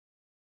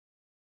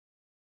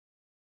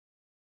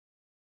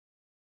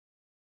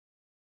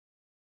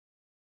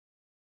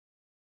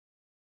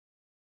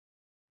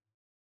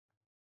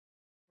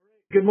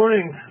Good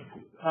morning.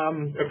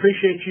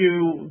 Appreciate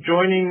you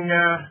joining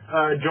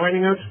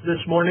us this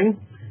morning.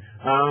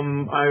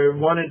 I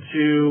wanted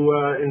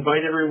to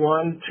invite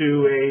everyone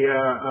to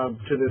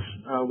this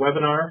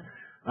webinar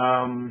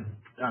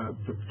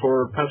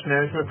for Pest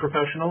Management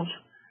Professionals.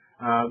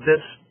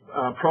 This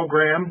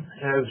program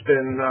has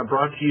been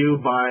brought to you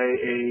by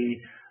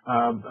a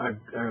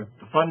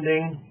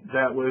funding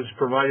that was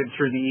provided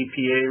through the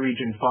EPA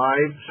Region 5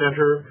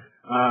 Center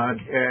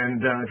and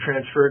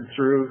transferred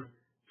through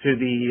to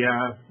the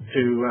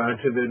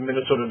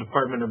Minnesota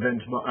Department of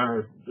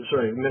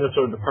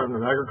Minnesota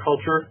Department of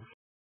Agriculture.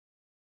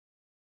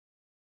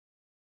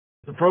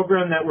 The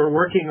program that we're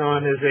working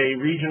on is a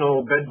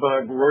regional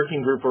bedbug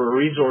working group or a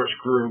resource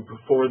group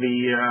for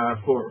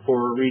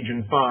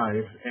Region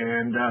 5,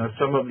 and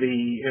some of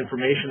the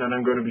information that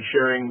I'm going to be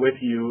sharing with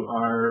you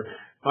are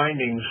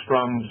findings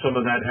from some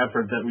of that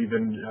effort that we've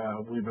been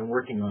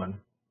working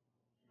on.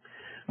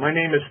 My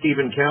name is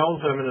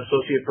Kells. I'm an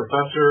associate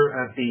professor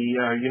at the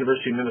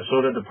University of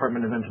Minnesota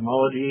Department of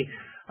Entomology.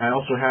 I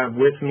also have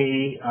with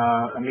me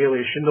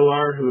Amelia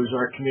Schindelar, who is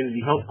our community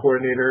health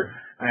coordinator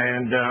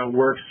and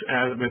works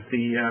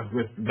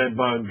with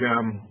bedbug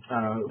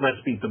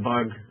Let's Beat the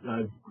Bug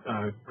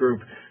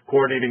group,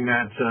 coordinating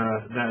that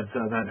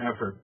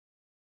effort.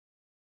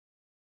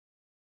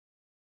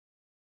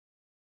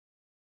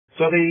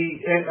 So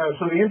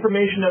the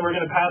information that we're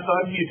going to pass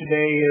on to you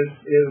today is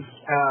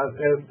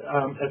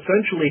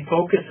essentially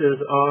focuses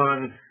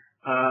on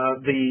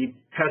the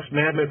pest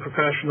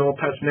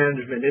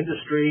management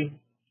industry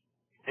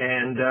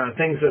and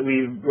things that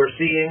we're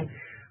seeing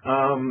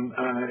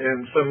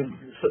and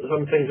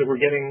some things that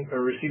we're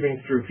receiving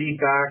through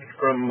feedback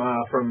from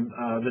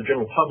the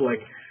general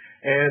public,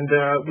 and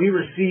we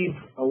receive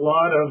a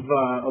lot of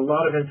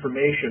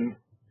information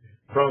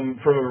from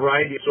a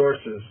variety of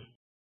sources.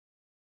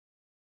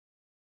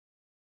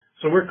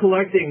 So we're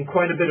collecting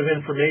quite a bit of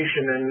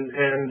information,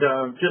 and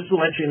just to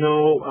let you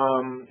know,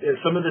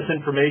 some of this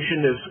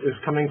information is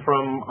coming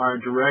from our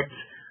direct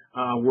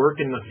work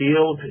in the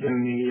field,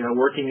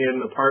 working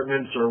in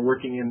apartments or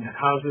working in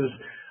houses,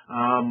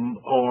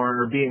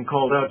 or being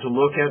called out to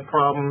look at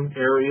problem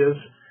areas,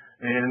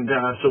 and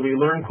so we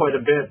learn quite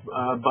a bit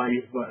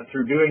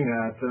through doing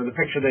that. The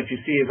picture that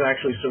you see is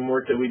actually some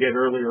work that we did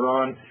earlier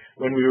on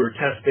when we were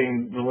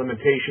testing the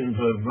limitations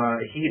of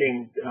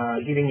heating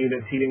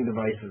units, heating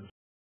devices.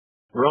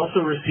 We're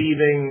also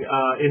receiving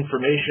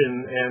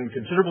information, and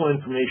considerable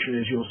information,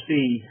 as you'll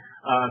see,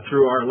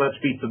 through our Let's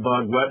Beat the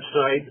Bug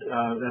website.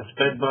 That's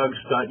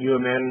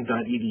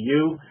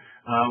bedbugs.umn.edu.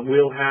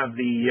 We'll have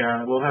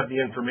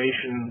the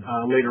information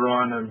later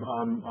on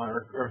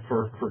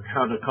for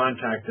how to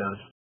contact us.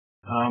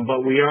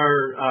 But we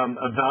are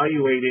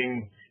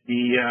evaluating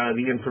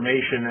the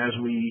information as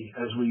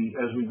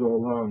we go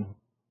along.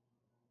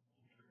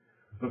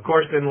 Of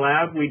course, in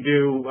lab we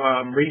do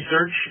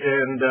research,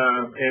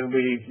 and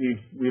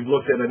we've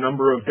looked at a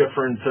number of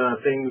different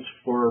things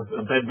for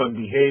bedbug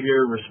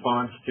behavior,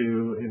 response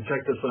to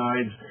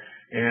insecticides,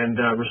 and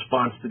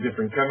response to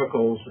different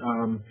chemicals,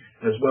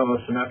 as well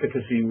as some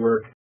efficacy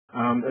work.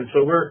 And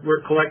so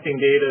we're collecting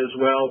data as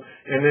well,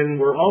 and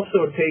then we're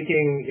also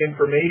taking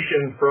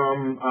information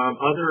from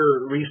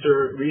other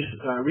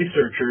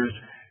researchers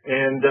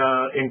and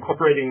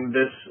incorporating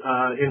this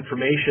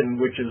information,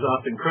 which is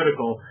often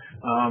critical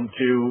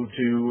to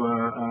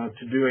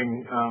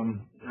doing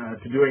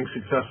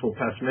successful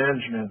pest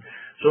management.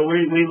 So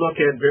we look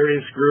at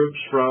various groups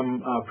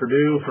from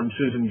Purdue, from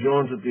Susan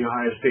Jones at The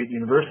Ohio State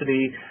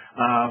University,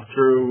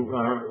 through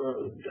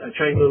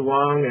Cheng Lu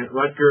Wang at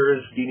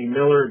Rutgers, Deanie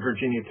Miller at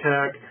Virginia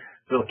Tech,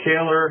 Bill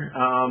Kaler,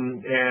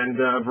 and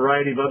a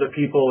variety of other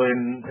people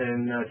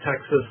in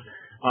Texas,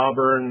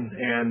 Auburn,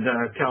 and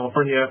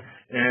California.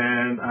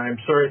 And I'm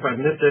sorry if I've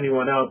missed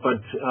anyone out,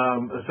 but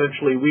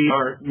essentially we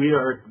are,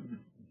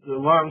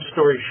 long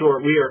story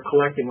short, we are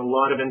collecting a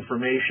lot of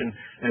information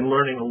and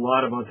learning a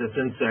lot about this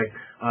insect,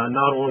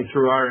 not only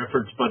through our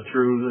efforts, but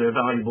through the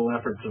valuable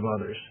efforts of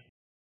others.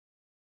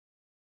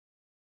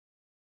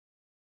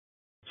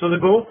 So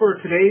the goal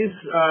for today's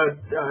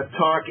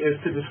talk is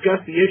to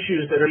discuss the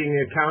issues that are being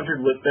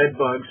encountered with bed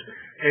bugs,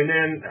 and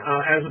then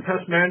as a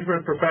pest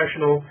management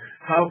professional,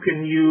 how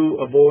can you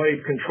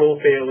avoid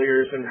control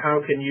failures, and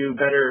how can you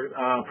better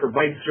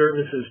provide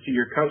services to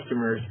your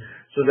customers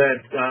so that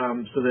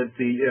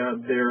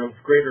they're of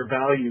greater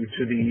value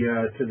to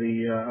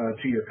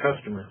your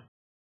customer.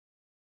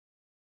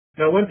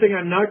 Now, one thing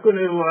I'm not going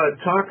to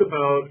talk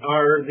about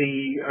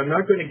I'm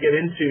not going to get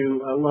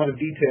into a lot of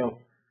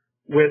detail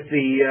with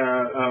the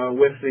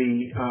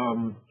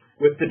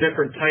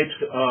different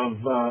types of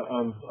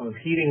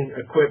heating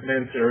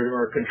equipment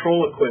or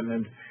control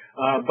equipment,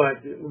 but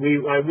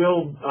I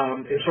will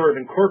sort of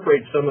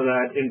incorporate some of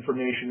that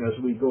information as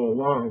we go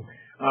along.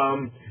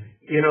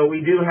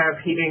 We do have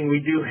heating, we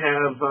do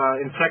have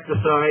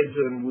insecticides,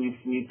 and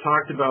we've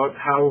talked about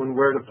how and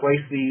where to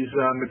place these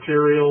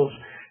materials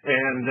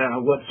and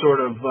what sort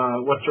of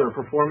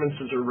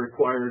performances are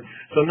required.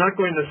 So I'm not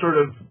going to sort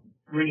of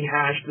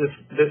rehash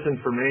this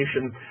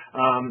information.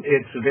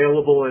 It's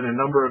available in a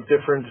number of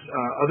different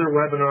other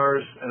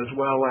webinars, as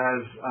well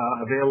as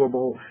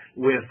available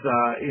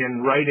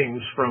in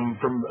writings from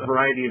a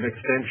variety of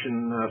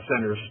extension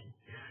centers.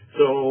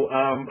 So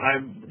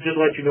I just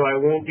let you know I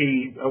won't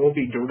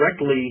be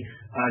directly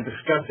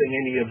discussing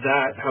any of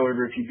that.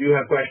 However, if you do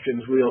have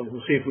questions, we'll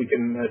see if we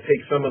can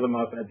take some of them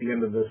up at the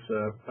end of this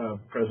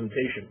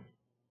presentation.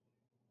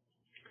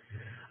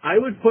 I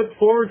would put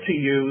forward to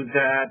you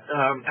that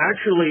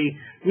actually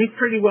we've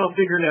pretty well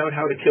figured out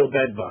how to kill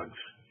bed bugs.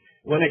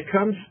 When it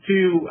comes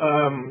to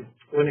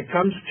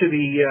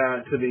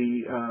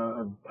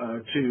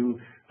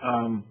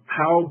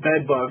how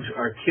bed bugs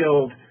are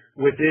killed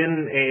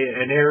within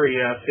an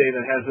area, say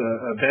that has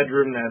a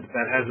bedroom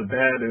that has a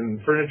bed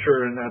and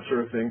furniture and that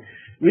sort of thing,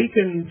 we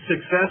can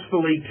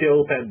successfully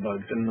kill bed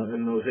bugs in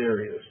those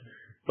areas.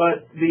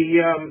 But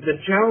the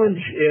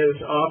challenge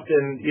is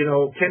often,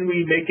 can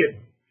we make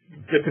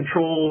the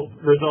control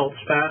results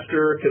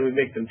faster? Can we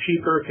make them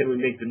cheaper? Can we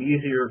make them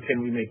easier?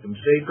 Can we make them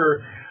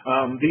safer?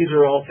 These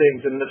are all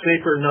things, and the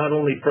safer not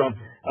only from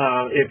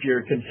if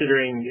you're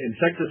considering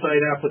insecticide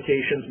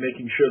applications,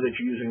 making sure that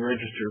you're using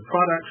registered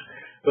products,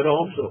 but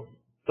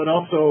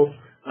also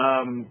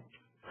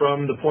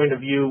from the point of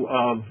view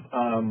of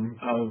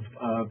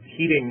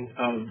heating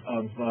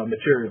of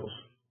materials.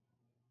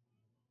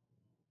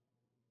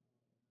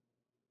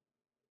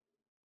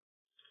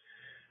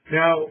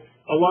 Now,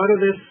 a lot of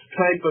this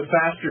type of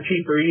faster,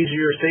 cheaper,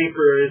 easier,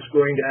 safer is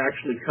going to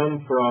actually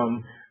come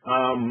from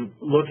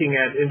looking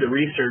into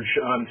research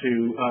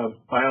into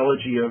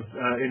biology of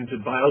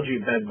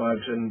bed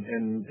bugs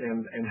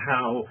and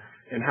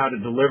how to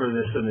deliver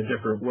this in a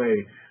different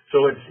way.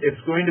 So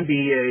it's going to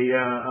be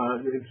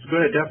it's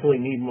going to definitely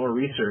need more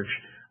research.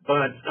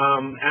 But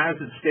as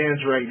it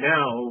stands right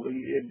now,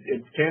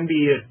 it can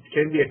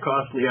be a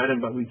costly item,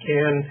 but we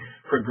can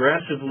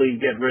progressively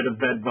get rid of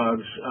bed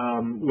bugs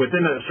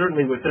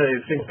certainly within a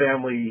single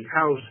family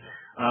house.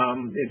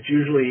 It's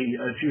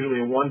usually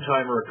a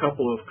one-time or a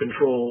couple of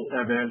control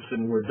events,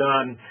 and we're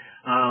done.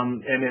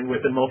 And then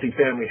with the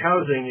multifamily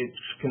housing, it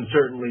can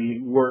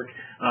certainly work.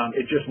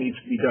 It just needs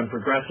to be done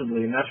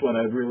progressively, and that's what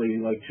I'd really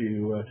like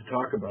to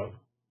talk about.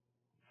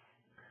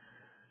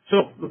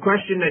 So the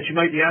question that you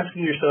might be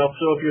asking yourself,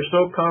 so if you're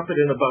so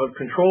confident about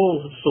control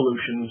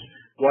solutions,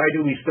 why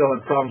do we still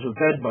have problems with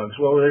bed bugs?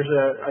 Well,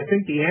 I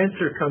think the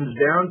answer comes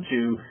down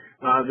to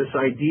this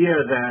idea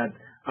that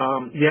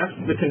yes,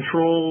 the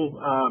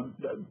control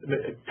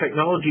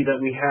technology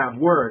that we have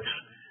works,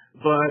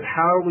 but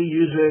how we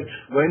use it,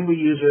 when we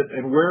use it,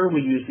 and where we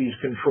use these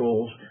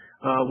controls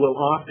will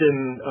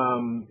often,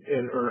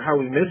 or how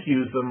we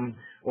misuse them,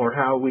 or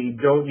how we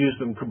don't use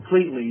them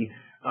completely.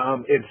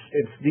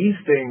 It's these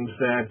things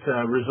that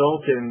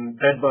result in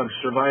bed bugs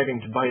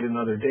surviving to bite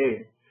another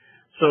day.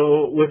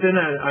 So within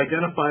an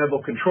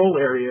identifiable control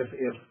area,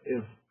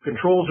 if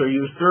controls are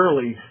used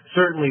thoroughly,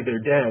 certainly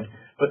they're dead.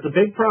 But the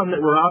big problem that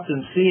we're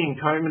often seeing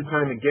time and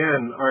time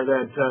again are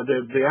that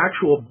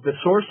the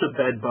source of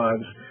bed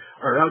bugs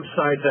are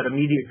outside that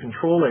immediate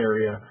control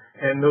area,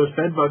 and those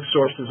bed bug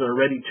sources are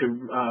ready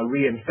to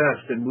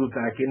reinfest and move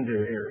back into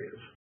areas.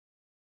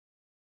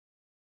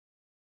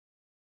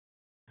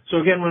 So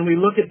again, when we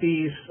look at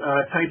these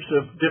types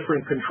of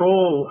different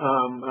control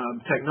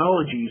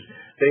technologies,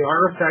 they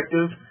are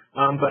effective,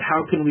 but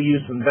how can we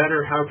use them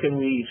better? How can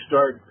we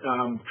start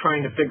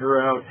trying to figure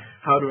out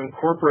how to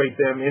incorporate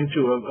them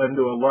into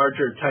a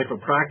larger type of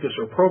practice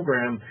or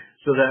program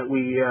so that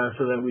we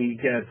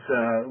get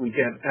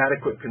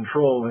adequate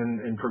control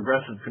and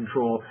progressive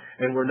control,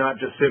 and we're not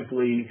just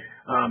simply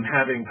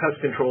having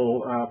pest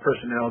control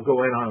personnel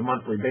go in on a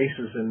monthly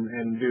basis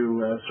and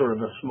do sort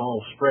of a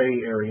small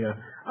spray area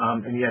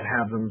and yet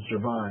have them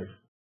survive.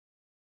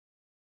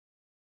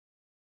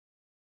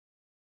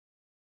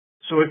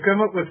 So we've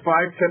come up with 5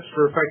 tips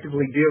for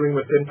effectively dealing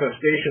with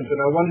infestations, and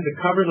I wanted to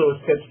cover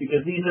those tips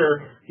because these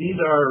are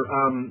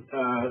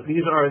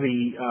the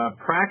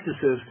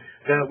practices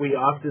that we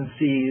often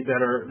see that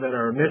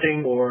are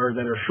missing or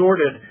that are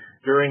shorted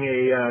during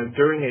a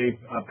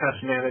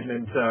pest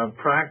management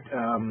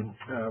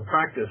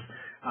practice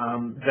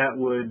that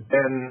would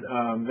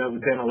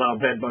then allow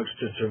bed bugs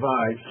to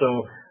survive.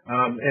 So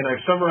and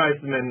I've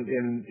summarized them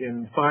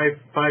in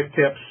five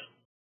tips.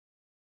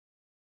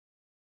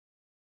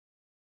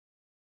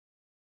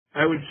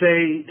 I would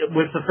say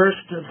with the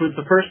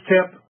first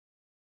tip,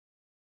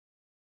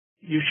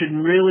 you should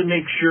really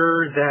make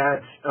sure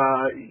that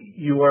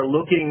you are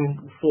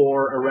looking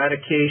for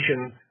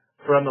eradication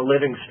from the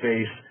living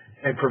space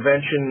and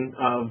prevention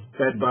of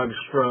bed bugs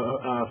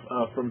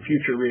from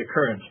future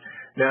reoccurrence.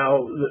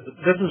 Now,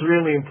 this is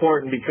really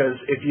important because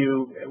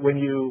when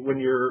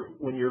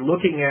you're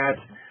looking at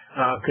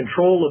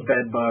control of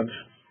bed bugs,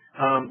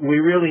 we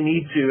really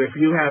need to, if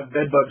you have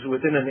bed bugs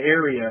within an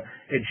area,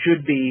 it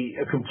should be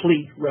a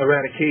complete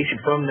eradication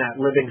from that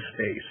living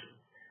space.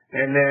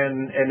 And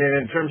then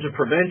in terms of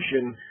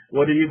prevention,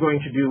 what are you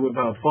going to do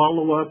about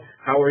follow-up?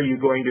 How are you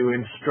going to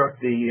instruct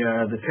the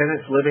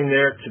tenants living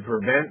there to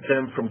prevent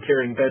them from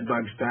carrying bed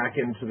bugs back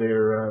into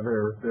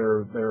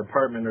their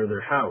apartment or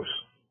their house?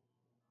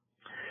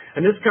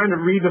 And this kind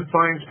of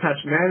redefines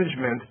pest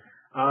management,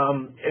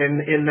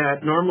 in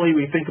that normally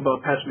we think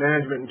about pest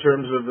management in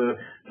terms of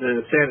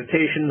the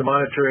sanitation, the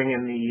monitoring,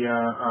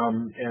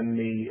 and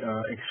the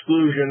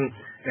exclusion,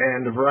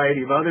 and a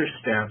variety of other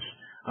steps.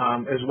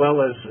 As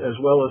well as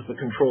the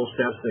control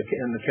steps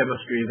and the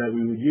chemistry that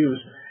we would use.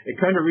 It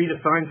kind of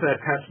redefines that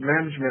pest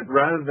management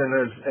rather than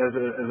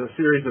as a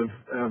series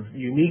of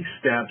unique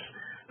steps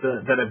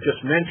that I've just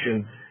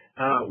mentioned.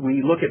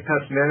 We look at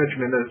pest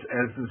management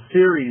as a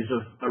series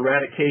of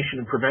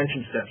eradication and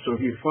prevention steps. So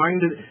if you find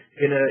it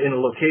in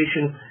a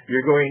location,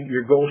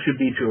 your goal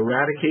should be to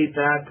eradicate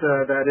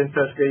that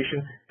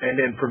infestation and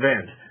then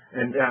prevent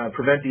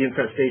the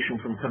infestation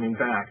from coming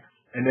back.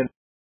 And then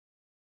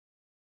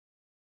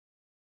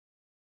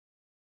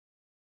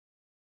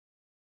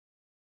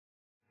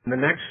the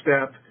next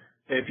step,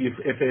 if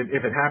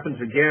it happens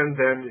again,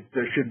 then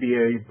there should be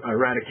a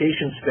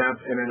eradication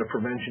step and then a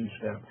prevention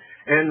step.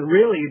 And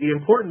really, the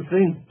important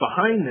thing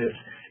behind this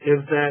is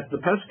that the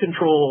pest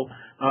control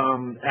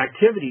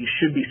activities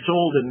should be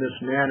sold in this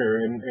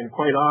manner. And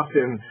quite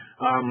often,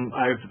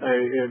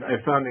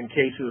 I've found in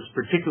cases,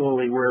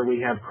 particularly where we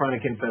have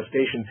chronic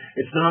infestation,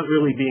 it's not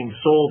really being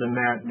sold in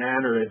that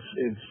manner.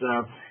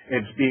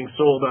 It's being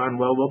sold on,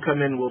 well, we'll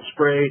come in, we'll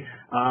spray,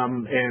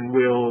 and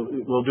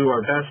we'll do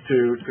our best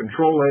to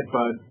control it,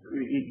 but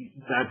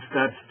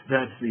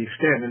that's the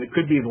extent. And it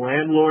could be the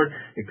landlord,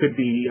 it could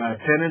be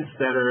tenants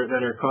that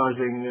are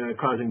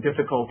causing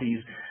difficulties.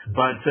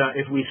 But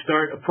if we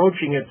start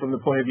approaching it from the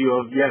point of view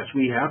of, yes,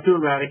 we have to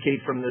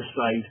eradicate from this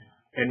site,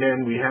 and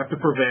then we have to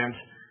prevent,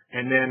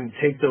 and then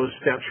take those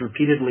steps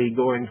repeatedly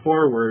going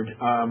forward,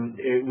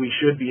 we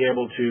should be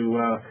able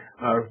to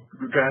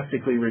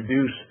drastically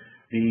reduce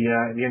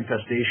the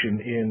infestation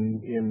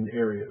in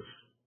areas.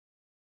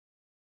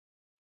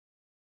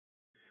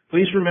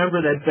 Please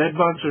remember that bed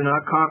bugs are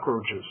not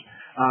cockroaches.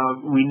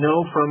 We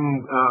know from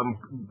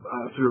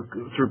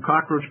through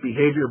cockroach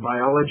behavior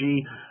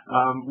biology,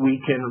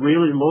 we can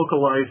really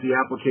localize the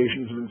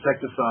applications of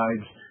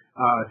insecticides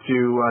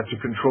to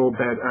control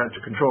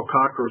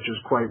cockroaches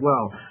quite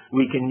well.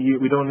 We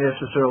don't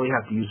necessarily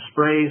have to use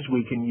sprays.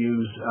 We can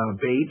use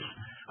baits.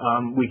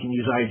 We can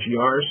use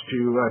IGRs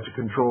to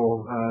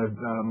control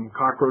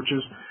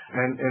cockroaches,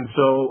 and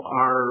so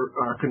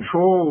our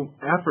control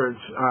efforts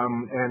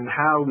and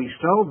how we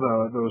sell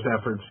those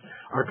efforts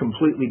are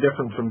completely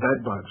different from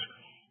bed bugs.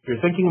 If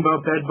you're thinking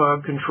about bed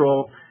bug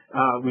control,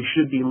 we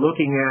should be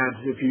looking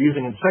at, if you're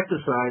using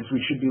insecticides,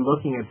 we should be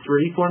looking at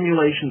 3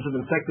 formulations of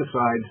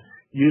insecticides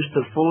used to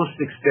the fullest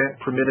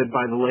extent permitted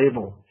by the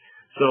label.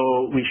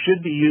 So we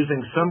should be using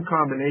some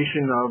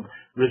combination of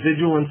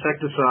residual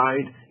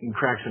insecticide in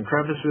cracks and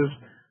crevices,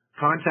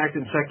 contact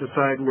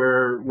insecticide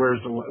where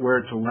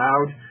it's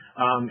allowed,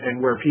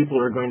 and where people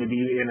are going to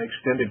be in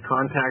extended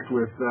contact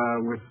with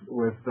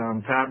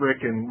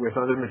fabric and with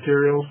other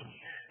materials,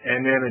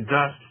 and then a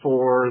dust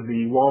for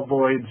the wall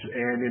voids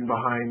and in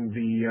behind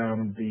the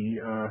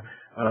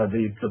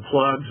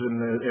plugs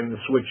and the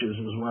switches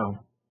as well.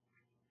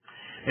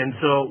 And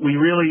so we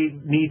really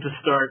need to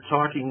start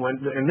talking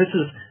and this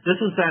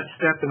is that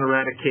step in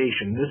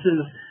eradication. This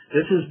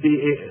is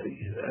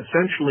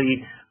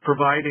essentially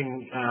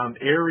providing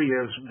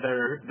areas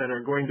that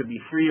are going to be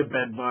free of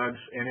bed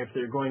bugs, and if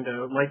they're going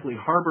to likely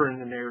harbor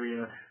in an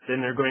area,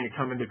 then they're going to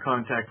come into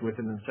contact with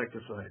an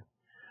insecticide.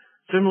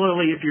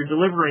 Similarly, if you're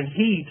delivering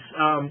heat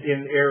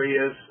in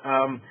areas,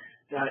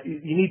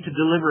 you need to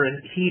deliver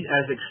heat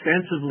as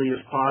extensively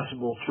as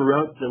possible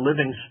throughout the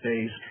living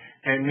space,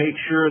 and make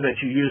sure that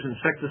you use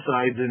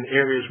insecticides in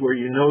areas where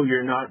you know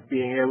you're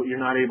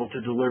not able to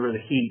deliver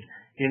the heat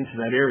into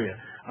that area.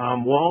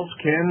 Walls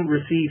can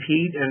receive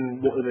heat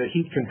and the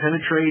heat can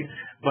penetrate,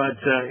 but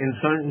in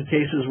certain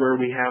cases where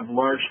we have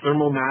large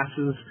thermal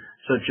masses,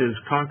 such as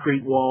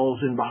concrete walls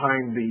in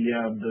behind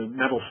the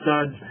metal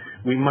studs,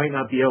 we might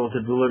not be able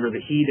to deliver the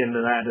heat into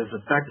that as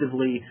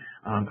effectively.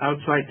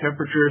 Outside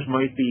temperatures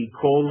might be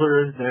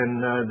colder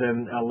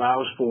than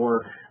allows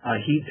for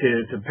heat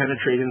to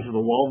penetrate into the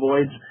wall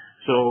voids.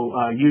 So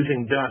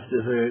using dust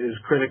is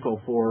critical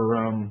for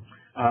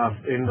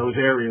in those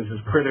areas is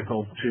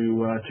critical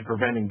to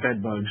preventing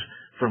bed bugs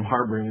from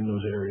harboring in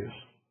those areas.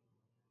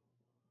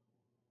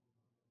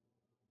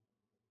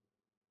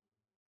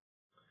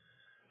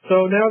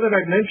 So now that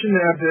I've mentioned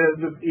that,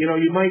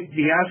 you might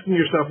be asking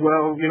yourself,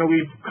 well,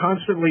 we've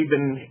constantly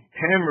been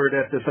hammered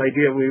at this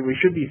idea we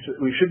should be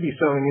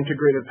selling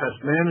integrated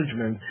pest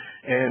management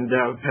and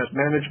pest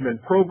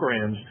management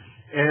programs.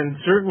 And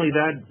certainly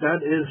that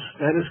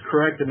is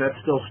correct, and that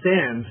still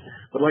stands.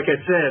 But like I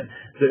said,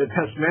 the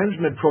pest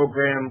management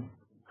program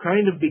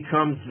kind of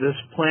becomes this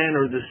plan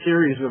or this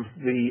series of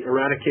the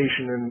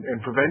eradication and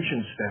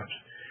prevention steps.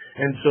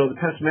 And so the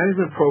pest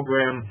management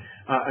program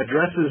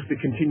addresses the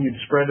continued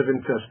spread of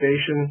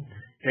infestation.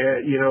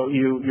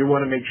 You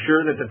want to make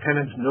sure that the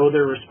tenants know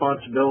their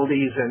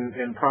responsibilities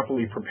and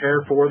properly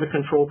prepare for the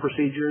control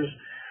procedures.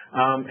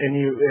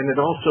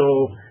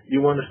 You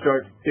want to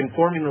start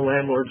informing the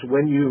landlords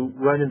when you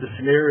run into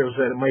scenarios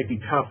that it might be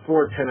tough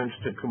for tenants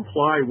to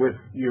comply with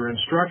your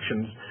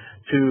instructions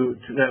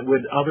that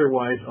would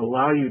otherwise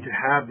allow you to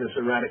have this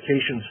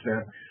eradication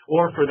step,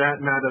 or for that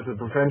matter, the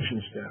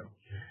prevention step.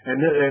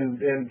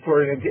 And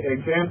for an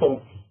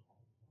example,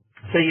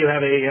 say you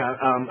have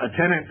a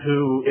tenant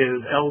who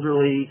is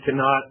elderly,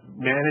 cannot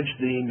manage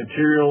the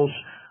materials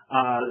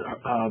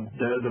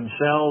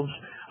themselves.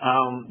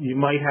 You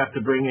might have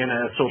to bring in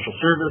a social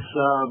service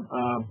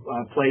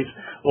place,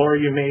 or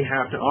you may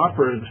have to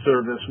offer a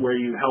service where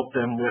you help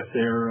them with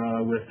their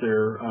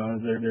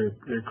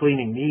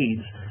cleaning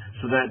needs,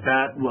 so that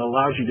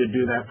allows you to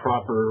do that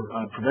proper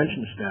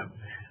prevention step,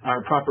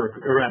 or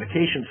proper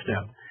eradication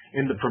step.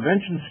 In the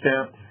prevention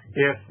step,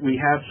 if we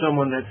have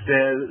someone that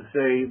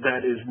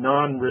that is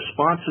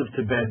non-responsive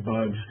to bed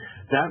bugs,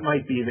 that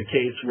might be the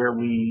case where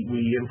we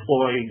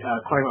employ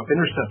climb-up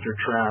interceptor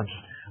traps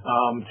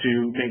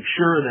to make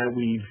sure that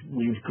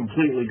we've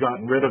completely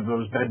gotten rid of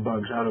those bed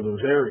bugs out of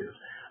those areas.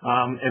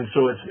 And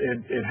so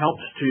it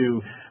helps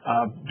to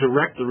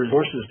direct the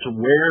resources to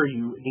where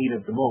you need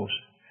it the most.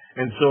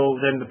 And so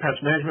then the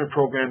pest management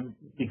program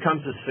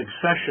becomes a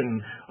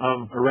succession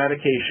of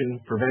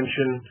eradication,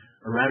 prevention,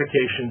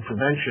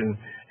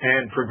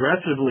 and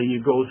progressively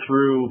you go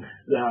through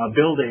the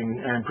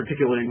building, and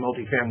particularly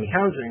multifamily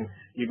housing,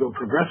 you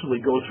progressively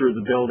go through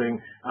the building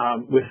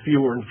with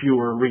fewer and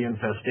fewer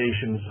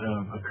reinfestations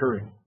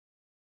occurring.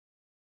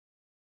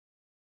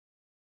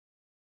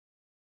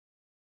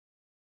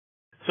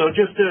 So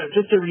just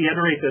to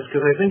reiterate this,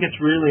 because I think it's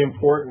really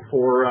important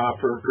for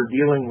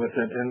dealing with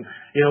it, and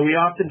we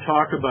often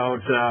talk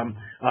about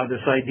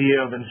this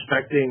idea of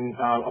inspecting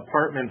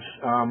apartments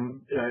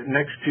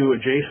next to,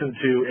 adjacent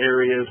to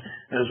areas,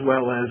 as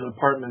well as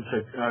apartments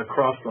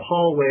across the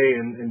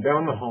hallway and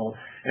down the hall.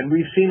 And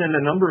we've seen in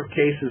a number of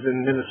cases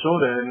in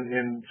Minnesota,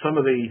 and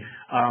some of the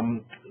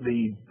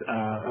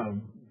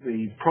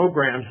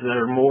programs that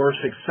are more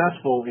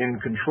successful in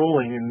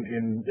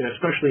controlling,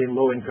 especially in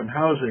low-income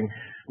housing,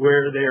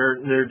 where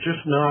they're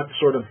just not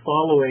sort of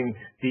following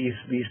these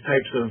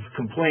types of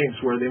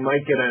complaints, where they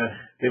might get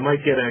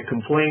a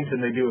complaint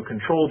and they do a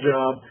control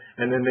job,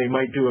 and then they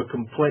might get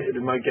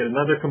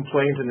another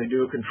complaint and they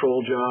do a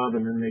control job,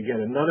 and then they get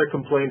another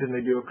complaint and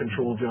they do a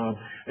control job,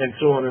 and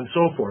so on and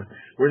so forth.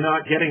 We're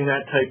not getting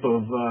that type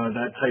of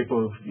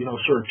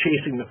sort of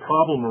chasing the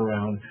problem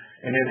around,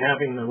 and then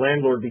having the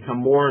landlord become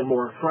more and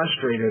more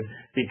frustrated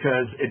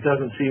because it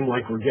doesn't seem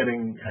like we're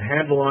getting a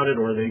handle on it,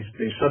 or they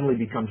suddenly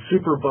become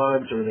super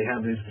bugs, or they have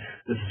this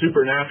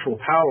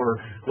supernatural power,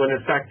 when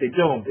in fact they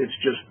don't. It's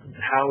just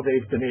how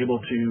they've been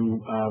able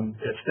to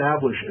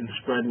establish and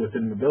spread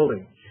within the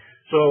building.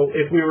 So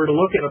if we were to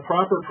look at a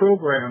proper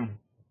program,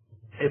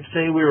 if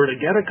say we were to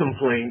get a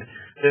complaint,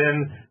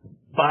 then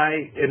by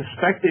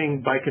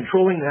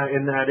controlling that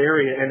in that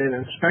area and then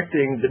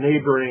inspecting the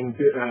neighboring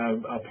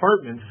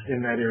apartments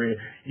in that area,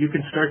 you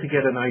can start to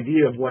get an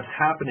idea of what's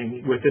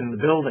happening within the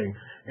building,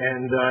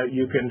 and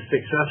you can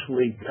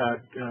successfully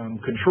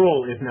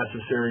control, if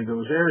necessary,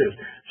 those areas.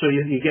 So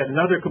you get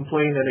another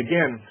complaint, and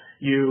again,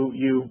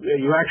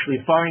 you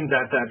actually find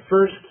that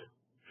first,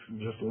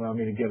 just allow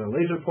me to get a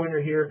laser pointer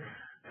here,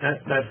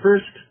 that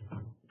first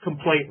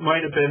complaint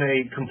might have been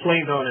a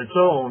complaint on its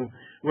own,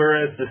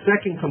 whereas the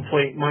second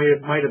complaint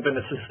might have been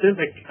a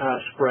systemic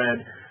spread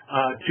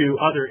to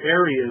other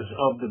areas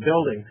of the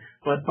building.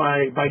 But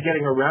by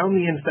getting around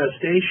the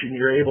infestation,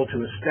 you're able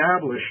to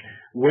establish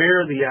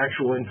where the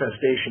actual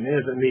infestation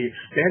is and the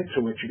extent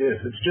to which it is.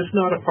 It's just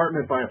not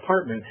apartment by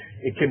apartment.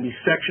 It can be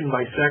section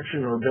by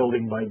section or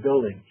building by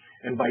building.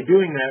 And by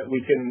doing that,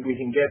 we can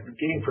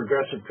gain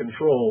progressive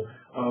control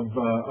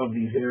of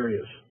these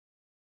areas.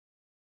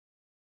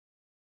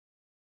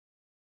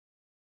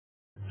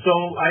 So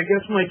I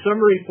guess my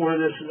summary for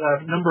this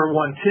number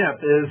one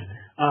tip is,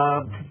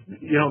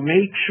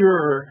 make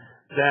sure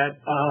that,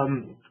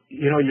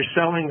 you're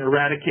selling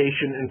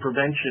eradication and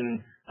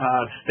prevention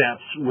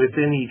steps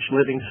within each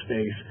living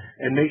space,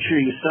 and make sure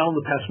you sell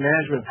the pest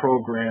management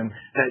program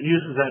that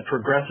uses that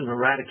progressive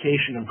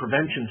eradication and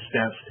prevention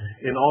steps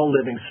in all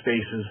living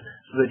spaces,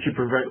 so that you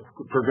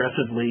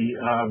progressively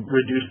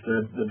reduce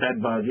the bed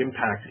bug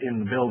impact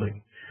in the building.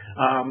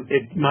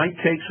 It might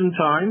take some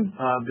time,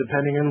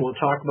 depending on, we'll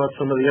talk about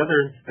some of the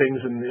other things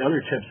and the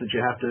other tips that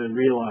you have to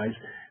realize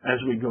as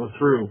we go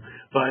through.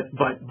 But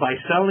by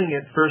selling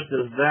it first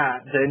as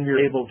that, then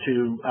you're able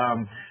to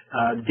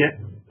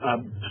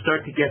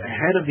start to get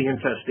ahead of the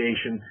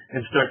infestation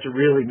and start to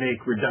really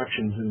make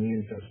reductions in the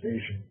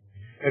infestation.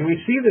 And we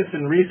see this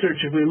in research.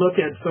 If we look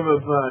at some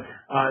of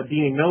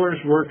Deanie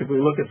Miller's work, if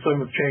we look at some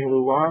of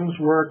Chang-Lu Wang's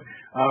work,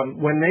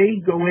 when they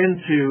go in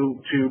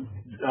to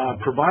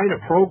provide a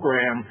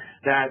program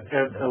that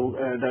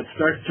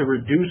starts to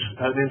reduce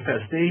an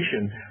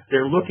infestation,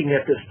 they're looking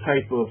at this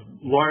type of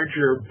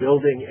larger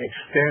building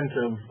extent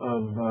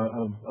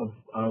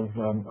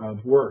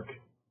of work.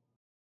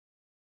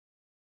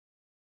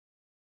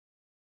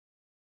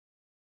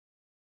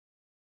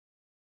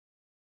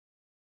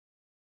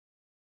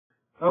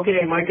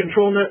 Okay, my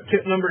control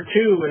tip number 2,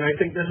 and I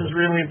think this is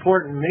really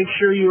important, make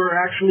sure you are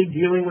actually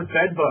dealing with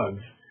bed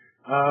bugs.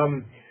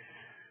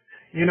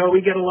 You know,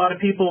 we get a lot of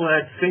people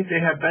that think they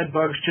have bed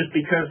bugs just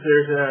because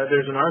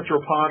there's an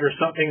arthropod or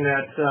something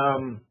that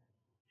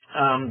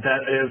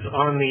is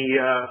on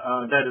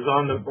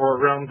the or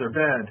around their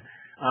bed.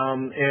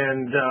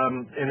 And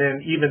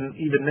then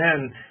even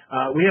then,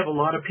 we have a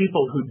lot of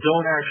people who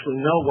don't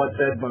actually know what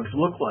bed bugs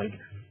look like.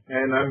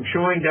 And I'm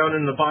showing down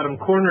in the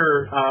bottom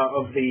corner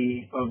of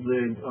the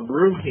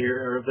room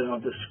here, or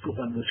of the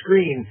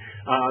screen.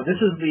 This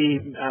is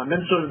the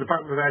Minnesota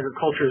Department of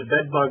Agriculture's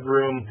bed bug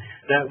room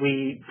that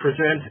we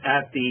present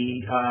at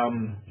the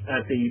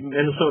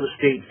Minnesota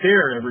State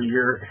Fair every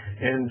year,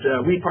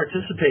 and we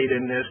participate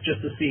in this just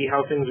to see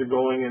how things are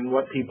going and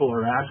what people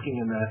are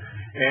asking in that.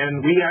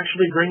 And we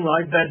actually bring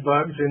live bed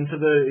bugs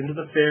into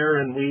the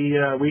fair, and we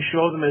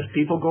show them as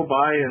people go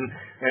by,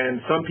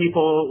 and some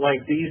people,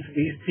 like these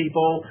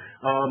people,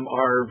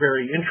 are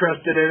very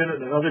interested in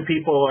it, and other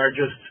people are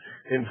just,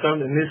 in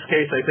this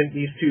case, I think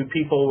these 2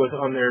 people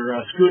on their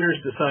scooters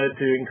decided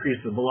to increase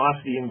the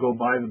velocity and go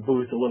by the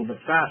booth a little bit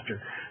faster.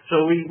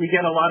 So we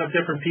get a lot of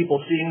different people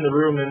seeing the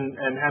room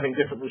and having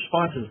different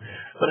responses.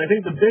 But I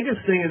think the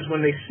biggest thing is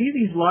when they see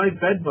these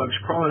live bed bugs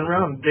crawling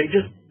around, they're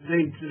just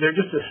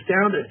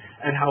astounded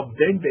at how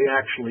big they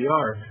actually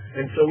are.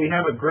 And so we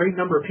have a great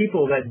number of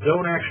people that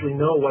don't actually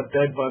know what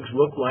bed bugs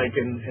look like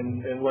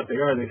and what they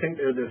are. They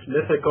think they're this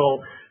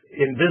mythical,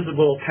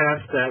 invisible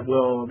pest that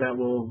will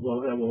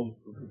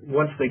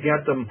once they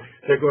get them,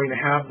 they're going to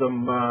have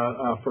them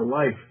for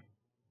life.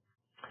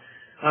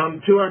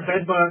 To our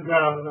bed bug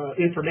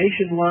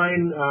information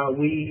line,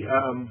 we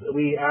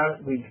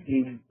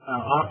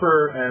offer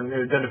an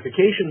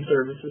identification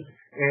services,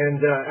 and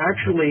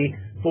actually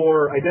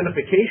for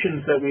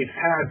identifications that we've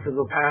had for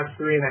the past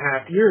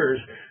 3.5 years,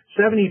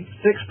 76%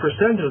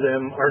 of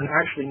them are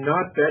actually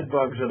not bed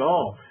bugs at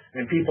all,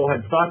 and people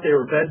had thought they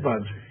were bed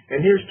bugs.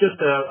 And here's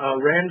just a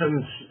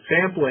random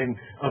sampling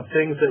of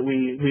things that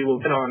we will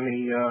get on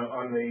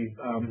the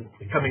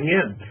coming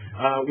in.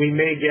 We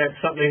may get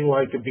something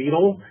like a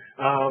beetle,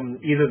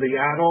 either the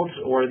adult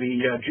or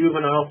the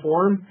juvenile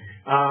form.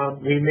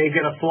 We may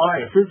get a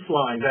fruit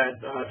fly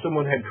that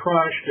someone had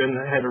crushed and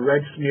had a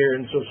red smear,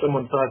 and so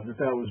someone thought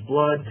that was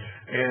blood,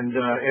 and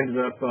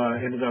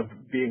ended up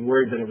being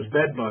worried that it was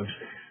bed bugs.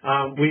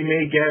 We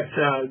may get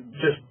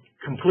just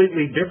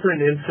completely different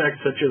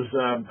insects, such as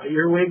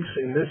earwigs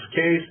in this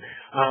case,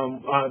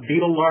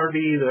 beetle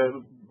larvae.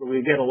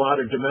 We get a lot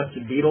of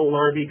domestic beetle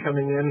larvae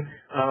coming in,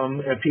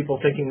 and people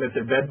thinking that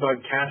they're bed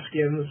bug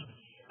calfskins.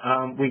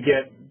 We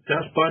get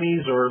dust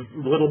bunnies or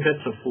little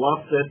bits of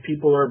fluff that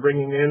people are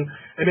bringing in,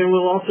 and then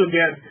we'll also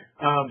get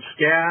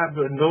scab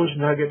and nose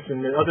nuggets and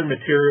other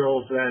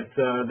materials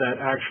that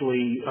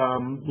actually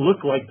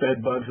look like bed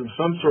bugs in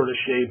some sort of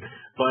shape,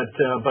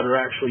 but are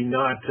actually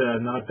not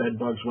bed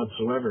bugs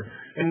whatsoever.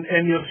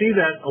 And you'll see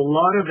that a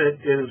lot of it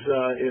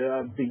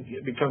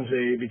becomes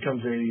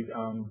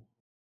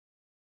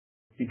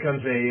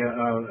a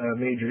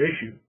major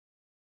issue.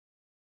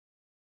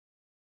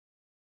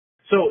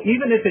 So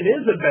even if it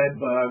is a bed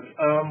bug,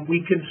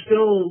 we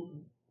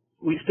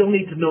still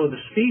need to know the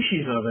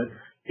species of it,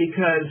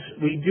 because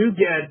we do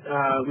get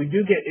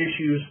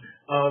issues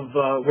of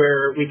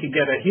where we could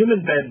get a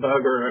human bed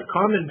bug or a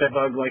common bed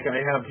bug, like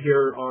I have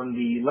here on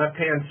the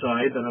left-hand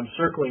side that I'm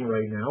circling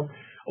right now,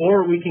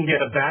 or we can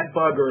get a bat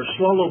bug or a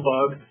swallow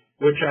bug,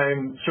 which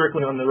I'm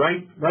circling on the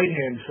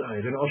right-hand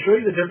side. And I'll show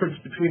you the difference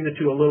between the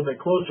two a little bit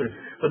closer.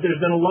 But there's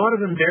been a lot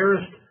of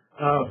embarrassed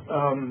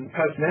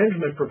pest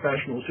management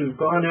professionals who've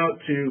gone out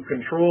to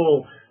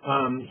control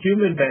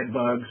human bed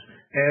bugs,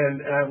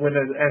 and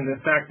in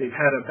fact they've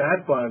had a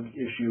bat bug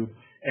issue,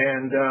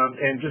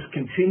 and just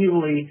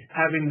continually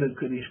having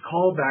these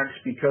callbacks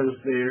because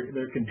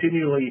they're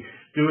continually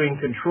doing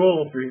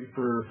control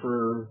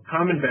for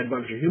common bed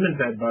bugs or human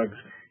bed bugs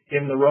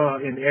in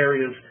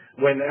areas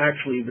when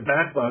actually the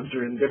bat bugs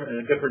are in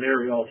a different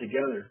area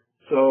altogether.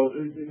 So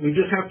we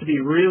just have to be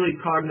really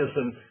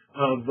cognizant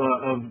of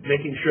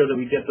making sure that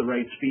we get the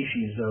right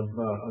species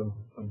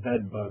of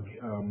bed bug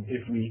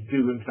if we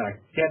do in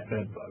fact get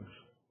bed bugs.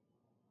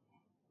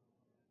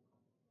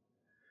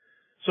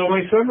 So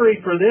my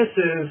summary for this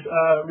is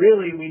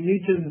really we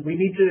need to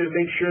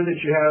make sure that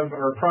you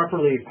are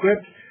properly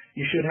equipped.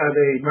 You should have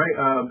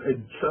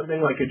something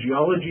like a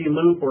geology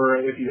loop, or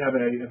if you have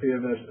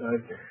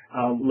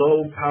a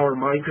low power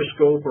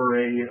microscope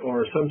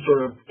or some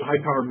sort of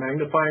high power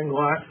magnifying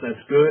glass,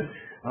 that's good.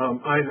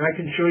 I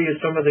can show you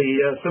some of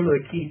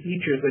the key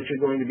features that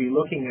you're going to be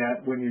looking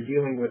at when you're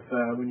dealing with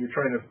when you're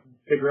trying to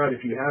figure out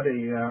if you have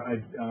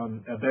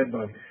a bed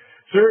bug.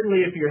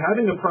 Certainly, if you're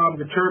having a problem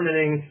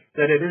determining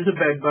that it is a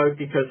bed bug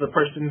because the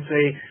person,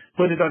 say,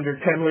 put it under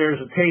 10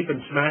 layers of tape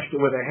and smashed it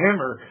with a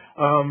hammer,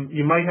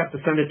 you might have to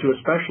send it to a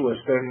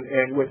specialist.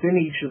 And within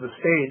each of the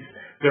states,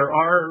 there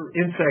are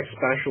insect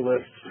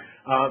specialists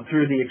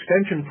through the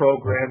extension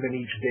program in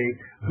each state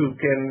who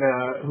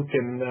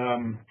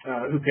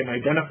can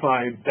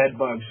identify bed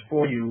bugs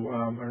for you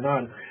or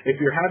not. If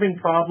you're having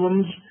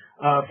problems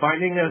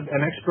finding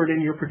an expert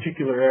in your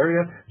particular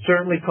area.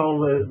 Certainly call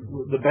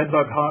the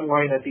bedbug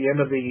hotline at the end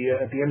of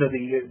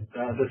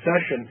the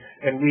session,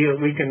 and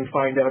we can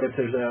find out if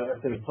there's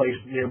a place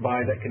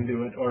nearby that can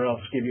do it, or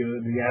else give you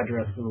the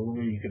address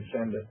where you can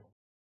send it.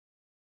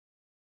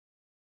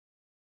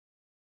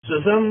 So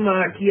some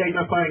key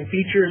identifying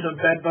features of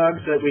bed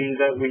bugs that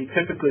we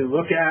typically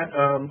look at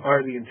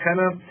are the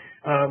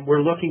antenna.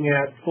 We're looking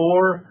at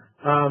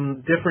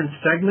 4 different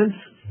segments,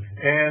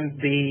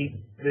 and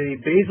the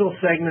basal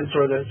segments,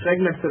 or the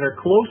segments that are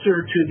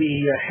closer to the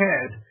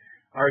head,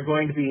 are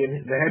going to be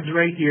the head's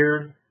right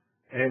here,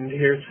 and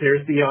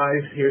here's the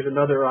eyes. Here's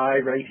another eye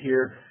right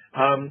here,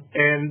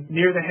 and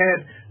near the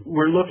head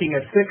we're looking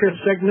at thicker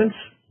segments.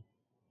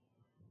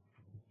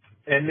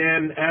 And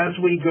then as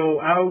we go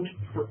out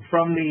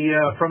from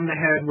the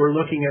head, we're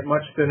looking at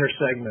much thinner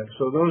segments.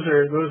 So those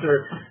are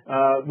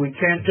we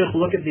can't just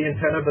look at the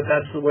antenna, but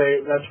that's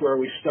where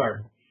we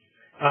start.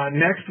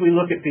 Next, we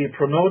look at the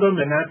pronotum,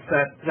 and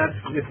that's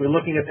if we're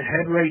looking at the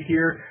head right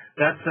here,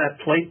 that's that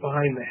plate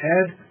behind the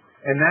head,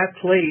 and that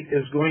plate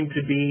is going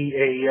to be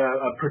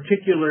a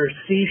particular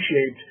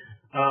C-shaped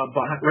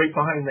right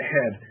behind the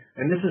head,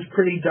 and this is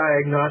pretty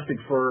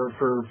diagnostic for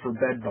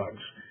bed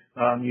bugs.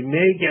 You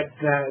may get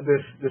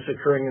this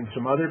occurring in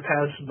some other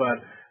pests,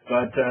 but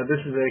this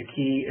is a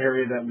key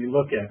area that we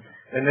look at.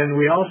 And then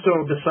we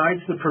also,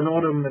 besides the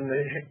pronotum and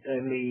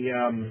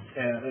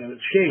the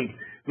shape,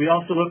 we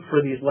also look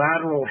for these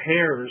lateral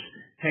hairs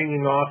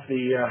hanging off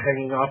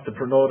the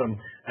pronotum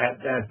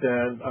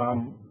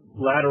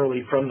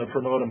laterally from the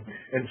pronotum.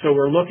 And so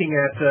we're looking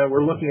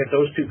at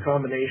those two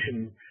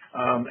combinations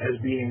as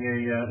being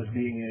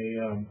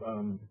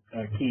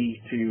a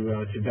key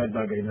to bed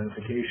bug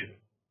identification.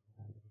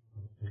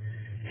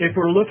 If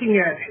we're looking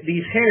at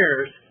these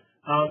hairs,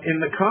 in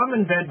the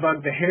common bed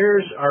bug, the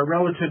hairs are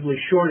relatively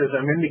short, as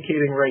I'm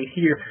indicating right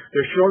here.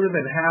 They're shorter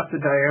than half the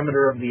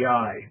diameter of the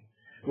eye.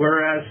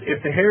 Whereas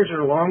if the hairs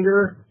are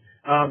longer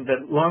than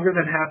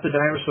half the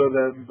diameter, so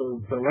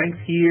the length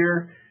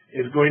here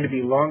is going to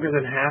be longer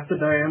than half the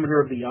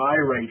diameter of the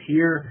eye right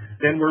here,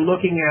 then we're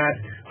looking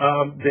at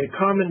the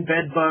common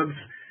bed bugs,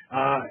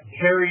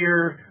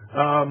 hairier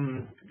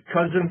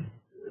cousin.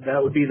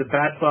 That would be the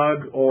bat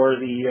bug or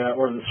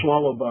the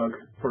swallow bug,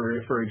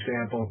 for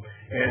example.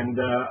 And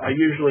I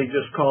usually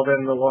just call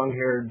them the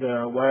long-haired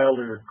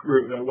wilder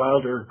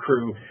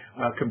crew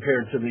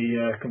compared to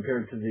the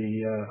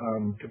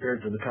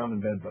common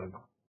bed bug.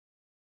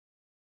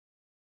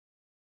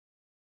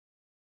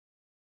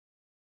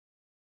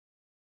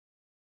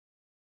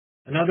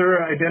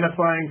 Another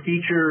identifying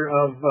feature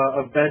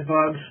of bed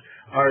bugs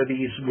are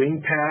these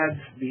wing pads.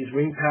 These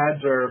wing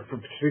pads are of a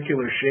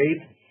particular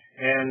shape,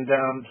 and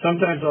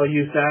sometimes I'll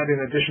use that in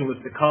addition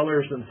with the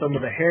colors and some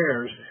of the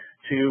hairs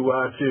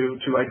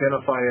to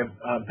identify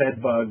a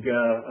bed bug,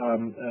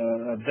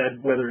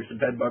 whether it's a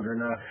bed bug or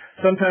not.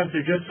 Sometimes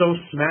they're just so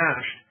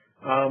smashed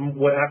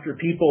after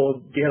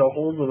people get a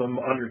hold of them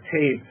under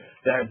tape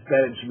that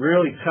it's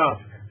really tough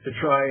to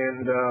try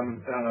and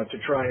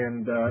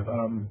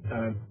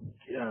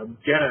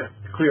get a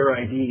clear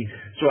ID.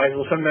 So I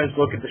will sometimes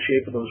look at the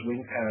shape of those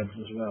wing pads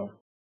as well.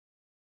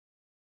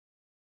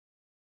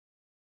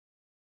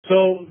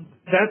 So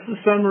that's the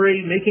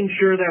summary, making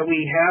sure that we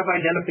have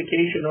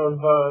identification of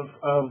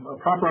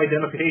proper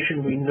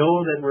identification. We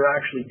know that we're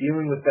actually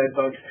dealing with bed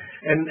bugs,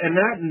 and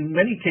that in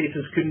many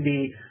cases can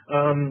be,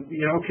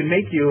 can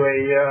make you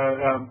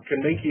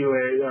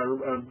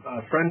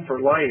a friend for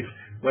life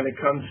when it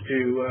comes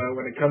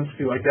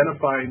to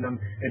identifying them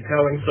and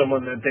telling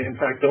someone that they in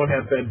fact don't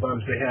have bed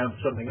bugs, they have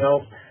something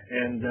else,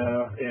 and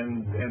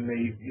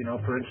they,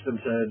 for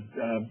instance,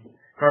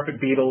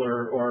 carpet beetle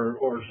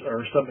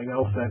or something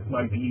else that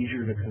might be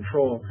easier to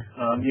control.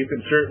 You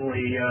can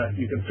certainly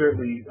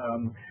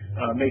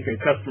make a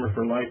customer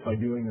for life by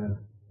doing that.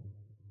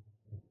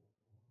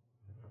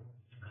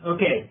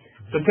 Okay,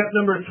 so tip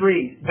number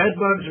 3: bed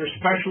bugs are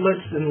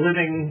specialists in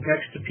living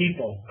next to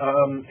people,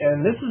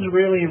 and this is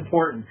really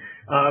important.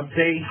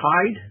 They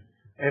hide,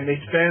 and they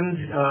spend.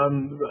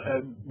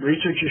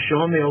 Research has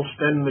shown they'll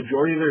spend the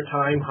majority of their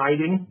time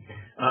hiding.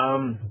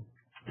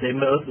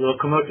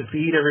 They'll come out to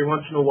feed every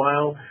once in a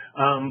while,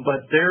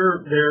 but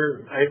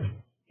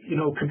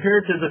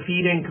compared to the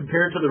feeding,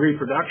 compared to the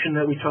reproduction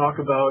that we talk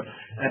about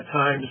at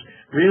times,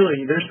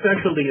 really their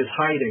specialty is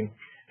hiding,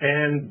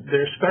 and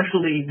their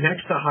specialty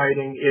next to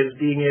hiding is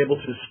being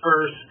able to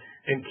disperse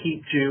and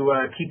keep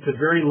to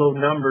very low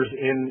numbers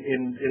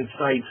in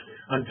sites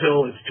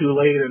until it's too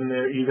late and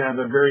you have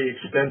a very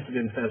extensive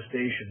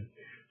infestation.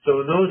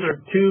 So those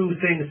are two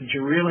things that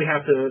you really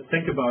have to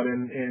think about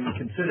and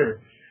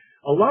consider.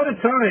 A lot of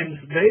times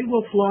they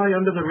will fly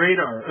under the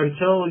radar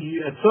until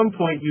at some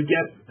point you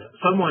get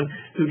someone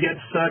who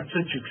gets such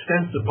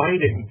extensive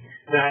biting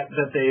that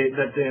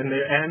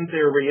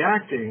they're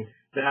reacting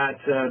that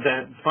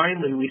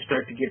finally we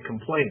start to get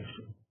complaints.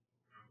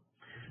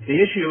 The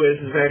issue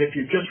is that if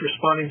you're just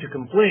responding to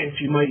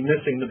complaints, you might be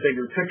missing the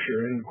bigger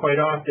picture, and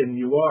quite often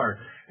you are.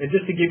 And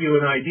just to give you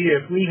an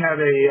idea, if we have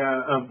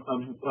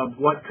of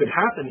what could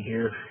happen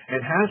here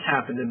and has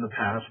happened in the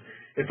past,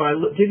 if I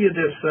give you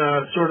this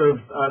sort of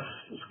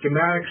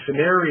schematic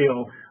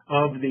scenario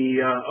of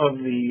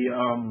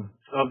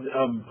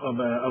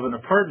an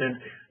apartment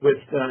with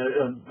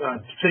a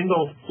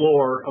single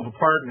floor of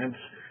apartments,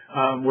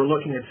 we're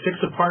looking at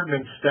 6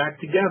 apartments stacked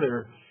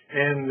together,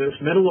 and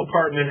this middle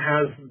apartment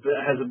has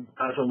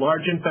a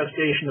large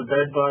infestation of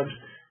bed bugs,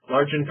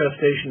 large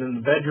infestation in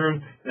the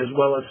bedroom, as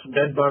well as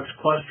bed bugs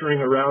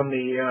clustering around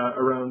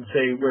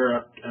say where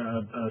a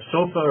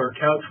sofa or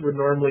couch would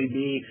normally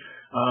be,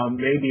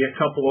 maybe a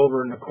couple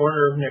over in the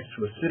corner next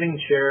to a sitting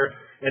chair,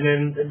 and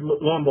then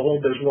lo and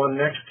behold, there's one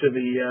next to in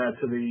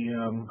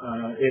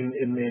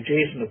the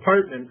adjacent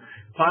apartment,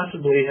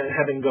 possibly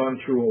having gone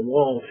through a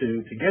wall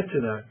to get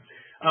to that.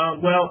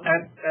 Well,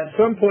 at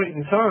some point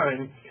in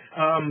time,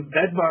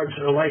 bed bugs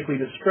are likely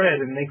to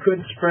spread, and they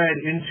could spread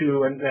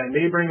into a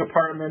neighboring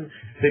apartment.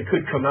 They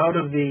could come out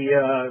of the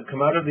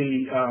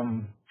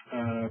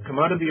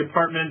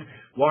apartment,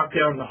 walk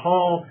down the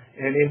hall,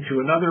 and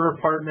into another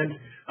apartment.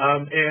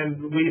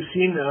 And we've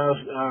seen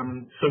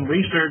some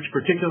research,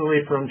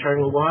 particularly from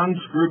Chang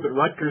Luang's group at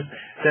Rutgers,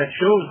 that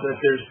shows that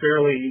there's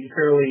fairly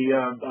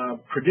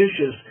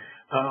prodigious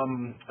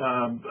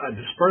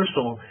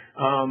dispersal.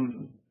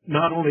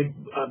 Not only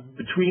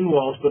between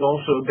walls, but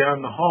also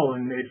down the hall,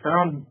 and they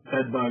found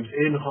bed bugs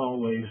in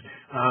hallways,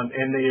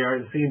 and they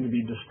seem to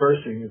be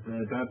dispersing at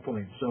that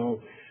point.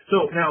 So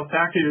now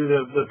back to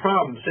the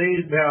problem.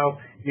 Say now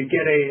you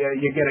get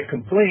a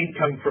complaint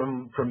coming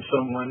from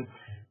someone.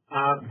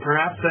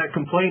 Perhaps that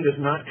complaint is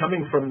not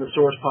coming from the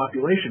source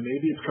population.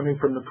 Maybe it's coming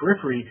from the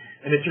periphery,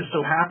 and it just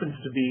so happens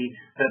to be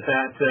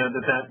that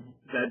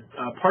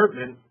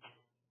apartment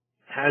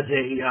has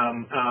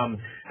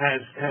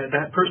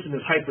that person is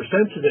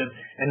hypersensitive,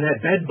 and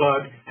that bed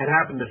bug had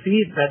happened to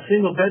feed, that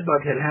single bed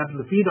bug had happened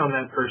to feed on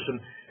that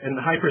person, and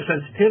the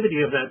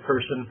hypersensitivity of that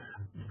person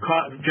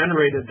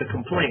generated the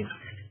complaint.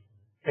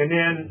 And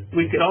then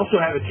we could also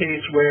have a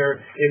case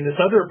where in this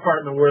other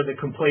apartment where the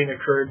complaint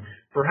occurred,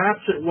 perhaps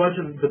it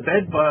wasn't the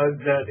bed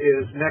bug that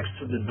is next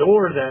to the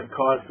door that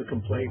caused the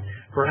complaint.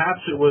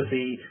 Perhaps it was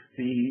the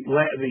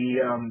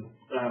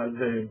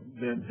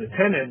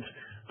tenant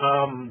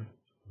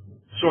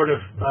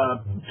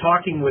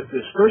talking with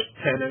this first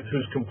tenant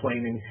who's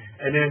complaining,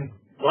 and then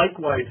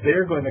likewise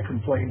they're going to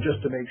complain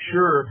just to make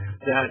sure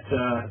that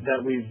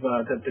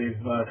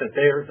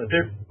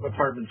their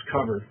apartment's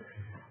covered.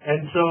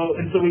 And so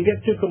we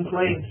get to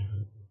complaints,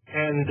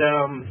 and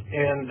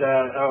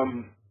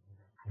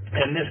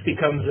this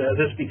becomes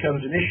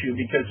an issue,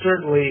 because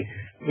certainly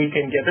we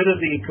can get rid of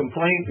the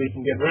complaint, we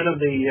can get rid of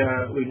the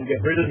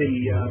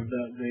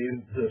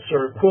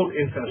sort of quote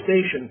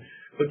infestation.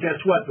 But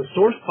guess what? The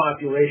source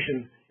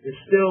population is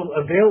still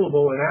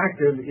available and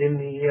active in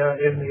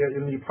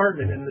the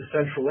apartment in the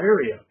central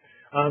area.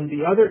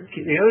 The other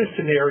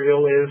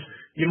scenario is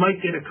you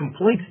might get a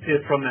complaint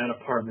from that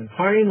apartment.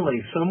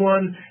 Finally,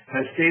 someone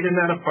has stayed in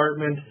that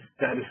apartment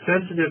that is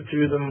sensitive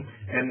to them,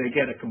 and they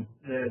get it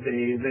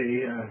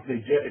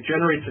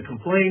generates a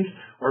complaint,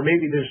 or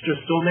maybe there's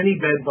just so many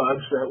bed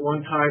bugs that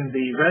one time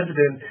the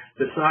resident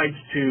decides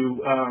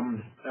to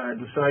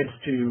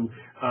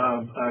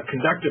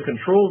conduct a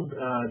controlled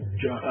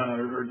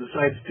or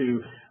decides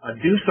to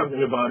do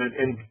something about it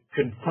and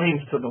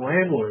complains to the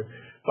landlord.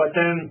 But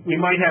then we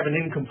might have an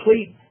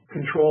incomplete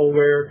control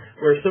where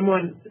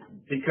someone,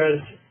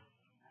 because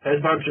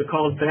bed bugs are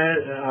called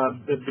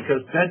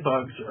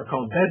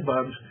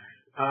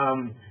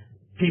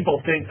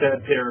people think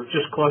that they're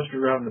just clustered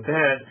around the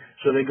bed,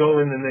 so they go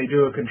in and they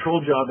do a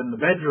control job in the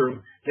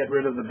bedroom, get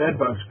rid of the bed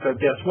bugs. But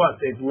guess what?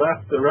 They've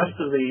left the rest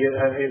of the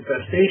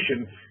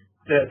infestation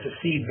to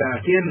seed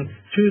back in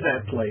to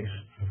that place.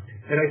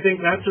 And I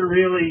think that's a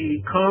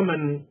really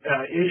common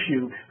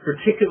issue,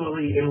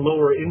 particularly in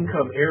lower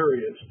income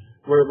areas,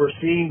 where we're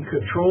seeing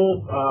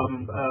control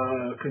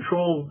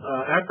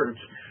efforts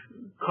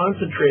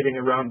concentrating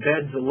around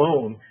beds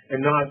alone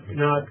and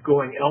not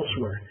going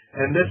elsewhere.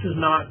 And this is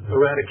not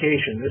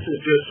eradication. This is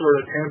just sort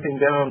of tamping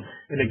down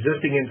an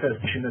existing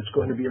infestation that's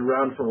going to be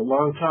around for a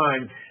long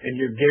time, and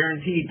you're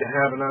guaranteed to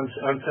have an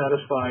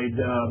unsatisfied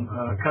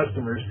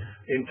customers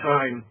in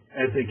time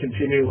as they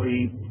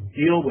continually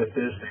deal with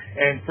this,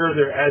 and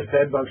further as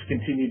bed bugs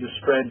continue to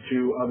spread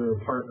to other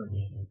apartments.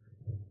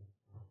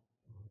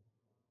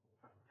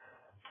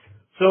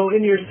 So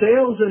in your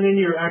sales and in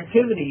your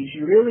activities,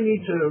 you really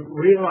need to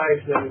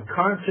realize the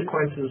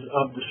consequences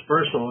of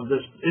dispersal, of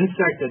this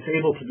insect that's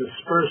able to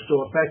disperse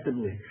so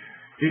effectively.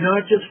 Do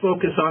not just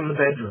focus on the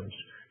bedrooms.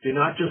 Do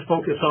not just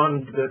focus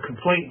on the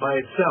complaint by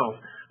itself,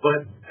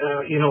 but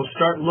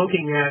start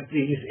looking at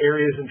these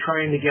areas and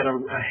trying to get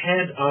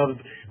ahead of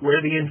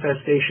where the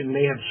infestation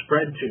may have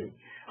spread to.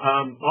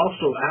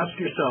 Also, ask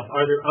yourself,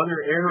 are there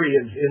other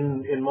areas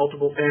in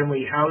multiple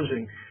family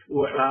housing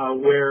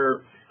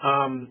where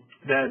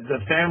that the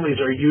families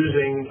are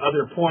using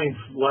other points,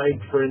 like,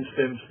 for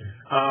instance,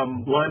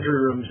 laundry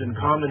rooms and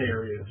common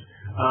areas.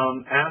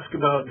 Ask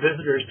about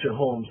visitors to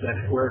homes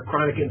where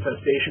chronic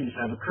infestations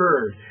have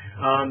occurred.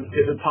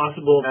 Is it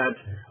possible that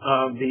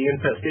the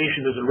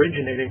infestation is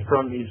originating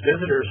from these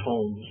visitors'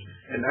 homes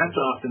and that's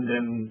often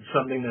been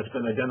something that's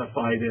been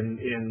identified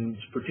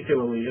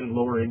particularly in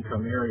lower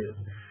income areas.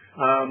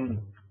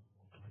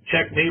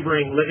 Check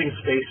neighboring living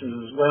spaces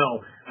as well,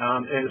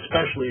 and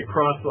especially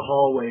across the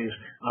hallways,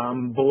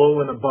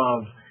 below and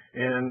above.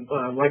 And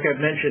like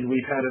I've mentioned,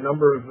 we've had a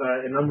number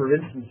of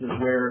instances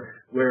where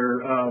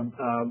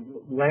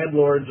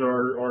landlords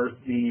or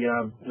the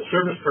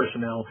service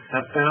personnel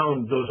have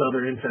found those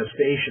other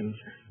infestations.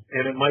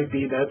 And it might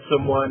be that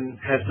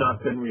someone has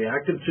not been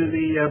reactive to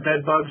the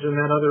bed bugs in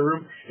that other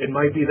room. It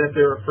might be that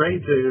they're afraid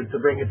to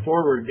bring it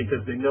forward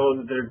because they know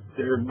that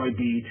they might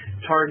be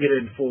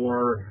targeted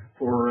for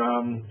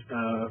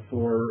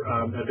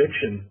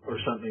eviction or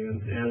something,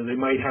 and they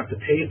might have to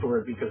pay for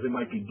it because they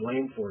might be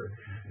blamed for it.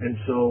 And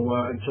so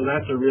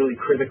that's a really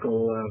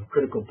critical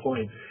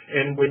point.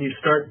 And when you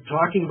start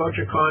talking about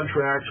your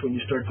contracts, when you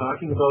start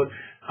talking about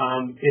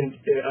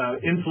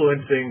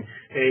influencing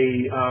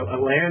a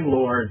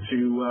landlord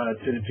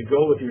to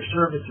go with your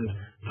services,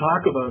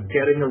 talk about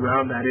getting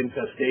around that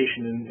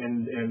infestation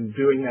and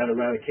doing that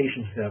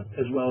eradication step,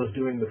 as well as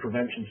doing the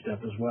prevention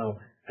step as well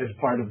as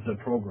part of the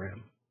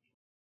program.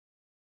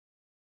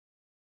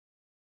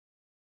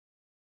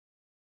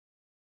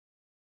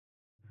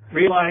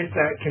 Realize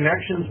that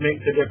connections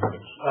make the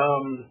difference.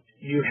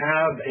 You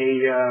have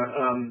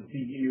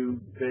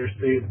there's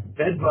the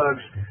bed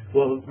bugs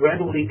will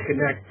readily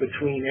connect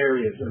between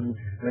areas,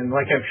 and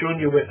like I've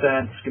shown you with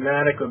that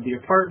schematic of the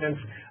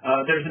apartments,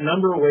 there's a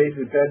number of ways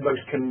that bed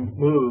bugs can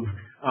move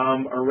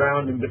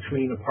around in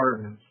between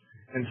apartments,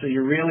 and so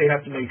you really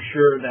have to make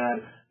sure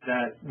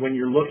that when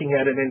you're looking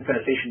at an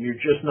infestation,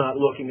 you're just not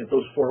looking at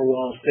those four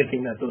walls,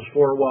 thinking that those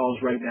four walls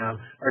right now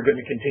are going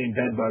to contain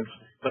bed bugs,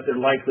 but they're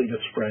likely to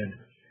spread.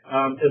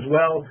 As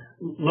well,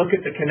 look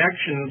at the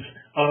connections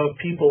of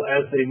people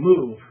as they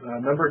move.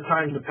 A number of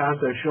times in the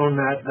past, I've shown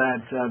that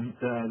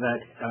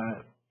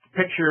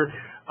picture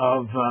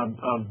of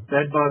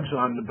bed bugs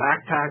on the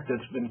backpack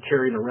that's been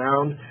carried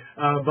around,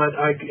 but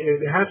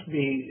it has to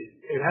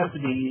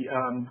be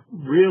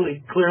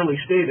really clearly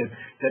stated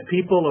that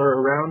people are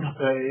around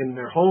in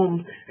their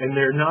homes, and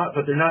they're not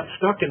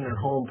stuck in their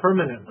home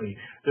permanently.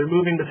 They're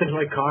moving to things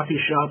like coffee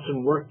shops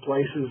and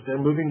workplaces.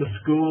 They're moving to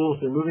schools.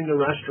 They're moving to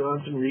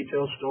restaurants and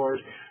retail stores.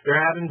 They're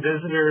having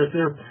visitors.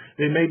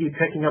 They may be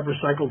picking up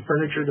recycled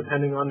furniture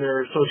depending on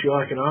their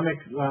socioeconomic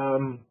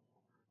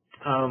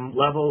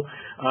level.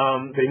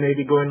 They may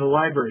be going to the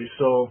library.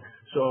 So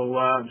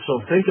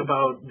think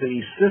about the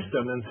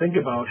system and think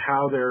about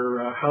how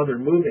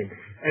they're moving.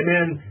 And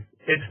then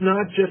it's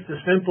not just a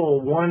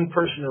simple one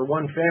person or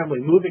one family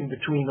moving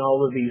between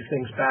all of these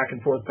things back and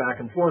forth,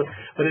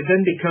 but it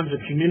then becomes a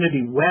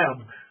community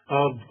web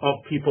of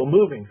people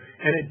moving.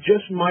 And it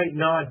just might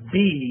not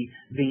be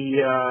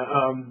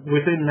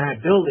within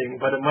that building,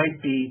 but it might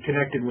be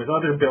connected with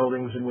other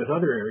buildings and with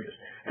other areas.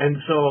 And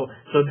so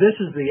this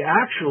is the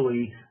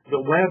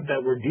web that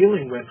we're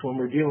dealing with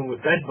when we're dealing with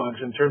bed bugs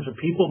in terms of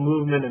people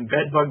movement and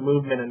bed bug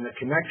movement and the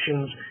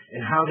connections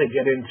and how they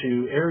get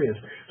into areas.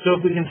 So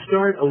if we can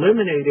start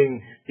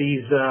eliminating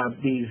these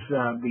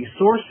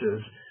sources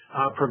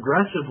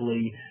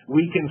progressively,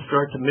 we can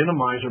start to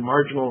minimize or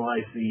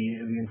marginalize the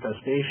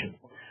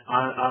infestation.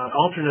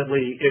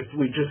 Alternately, if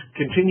we just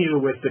continue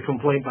with the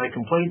complaint by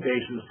complaint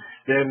basis,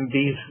 then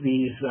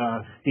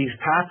these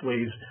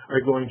pathways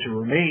are going to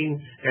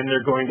remain, and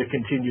they're going to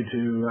continue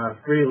to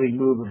freely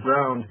move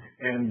around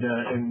and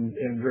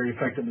very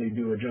effectively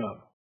do a job.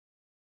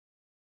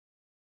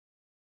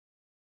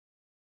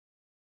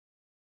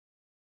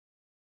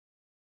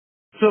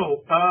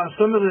 So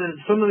some of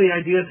the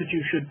ideas that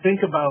you should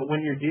think about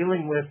when you're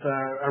dealing with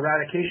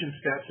eradication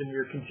steps and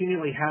you're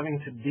continually having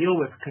to deal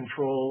with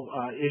control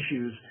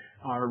issues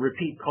are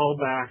repeat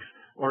callbacks,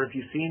 or if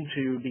you seem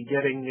to be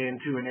getting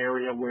into an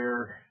area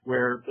where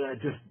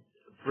just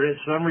for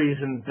some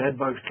reason bed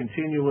bugs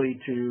continue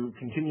to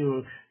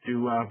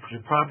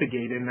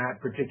propagate in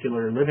that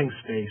particular living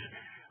space.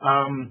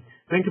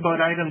 Think about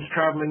items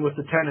traveling with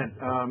the tenant.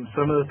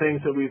 Some of the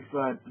things that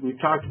we've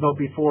talked about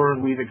before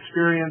and we've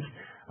experienced.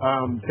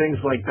 Things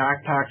like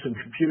backpacks and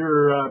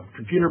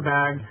computer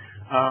bags,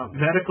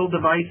 medical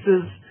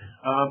devices.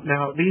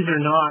 Now, these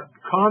are not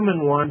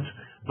common ones,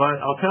 but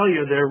I'll tell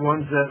you, they're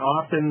ones that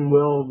often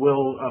will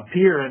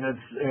appear, and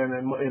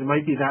it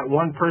might be that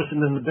one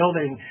person in the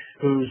building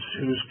who's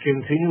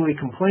continually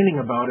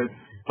complaining about it,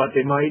 but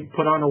they might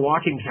put on a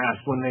walking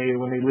cast when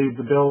they leave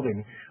the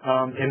building,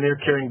 and they're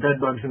carrying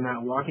bed bugs in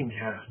that walking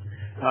cast.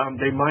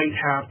 They might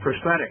have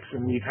prosthetics,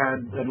 and we've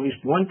had at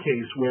least one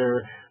case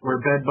where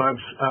bed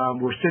bugs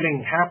were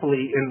sitting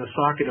happily in the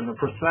socket of a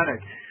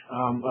prosthetic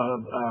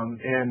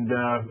and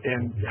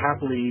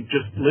happily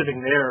just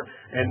living there,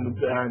 and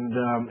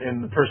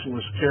the person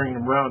was carrying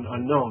them around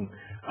unknown.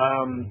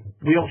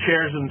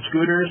 Wheelchairs and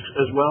scooters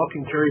as well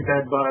can carry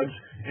bed bugs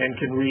and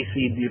can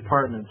reseed the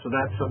apartment, so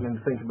that's something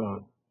to think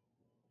about.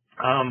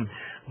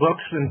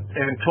 Books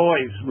and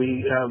toys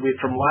we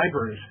from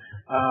libraries.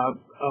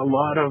 a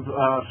lot of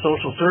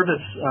social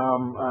service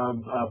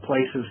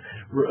places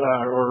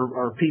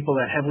or people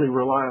that heavily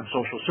rely on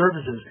social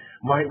services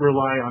might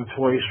rely on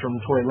toys from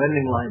toy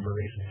lending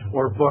libraries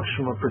or books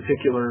from a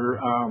particular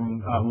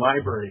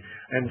library.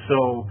 And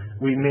so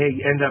we may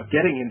end up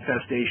getting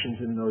infestations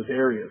in those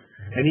areas.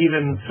 And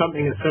even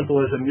something as simple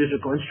as a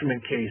musical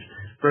instrument case.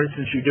 For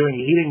instance, you're doing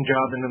a heating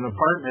job in an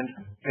apartment,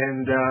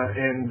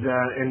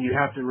 and you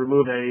have to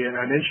remove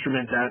an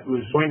instrument that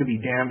was going to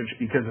be damaged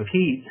because of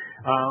heat.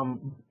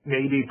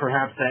 Maybe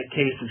perhaps that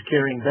case is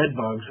carrying bed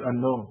bugs,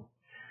 unknown.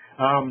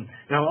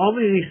 Now, all of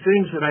these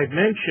things that I've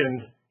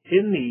mentioned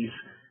in these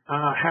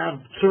have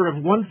sort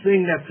of one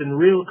thing that's in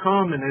real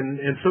common,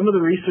 and some of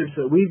the research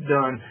that we've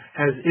done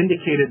has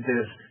indicated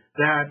this,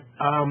 that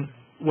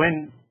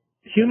when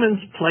humans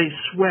place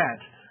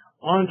sweat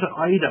onto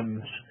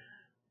items,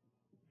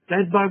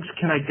 bed bugs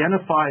can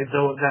identify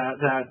those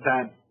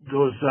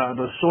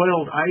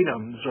soiled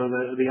items or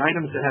the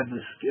items that have the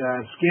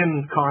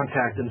skin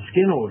contact and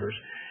skin odors,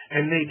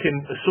 and they can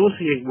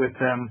associate with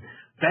them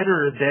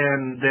better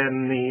than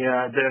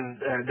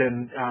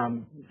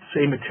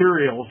say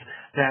materials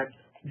that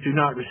do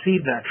not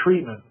receive that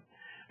treatment.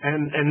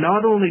 And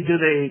not only do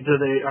they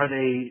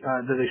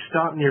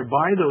stop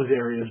nearby those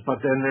areas,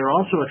 but then they're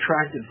also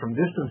attracted from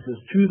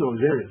distances to those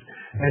areas.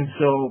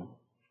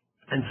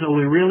 And so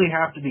we really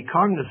have to be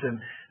cognizant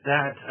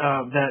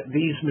that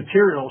these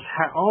materials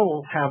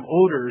all have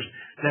odors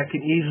that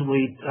can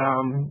easily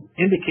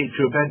indicate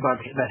to a bed bug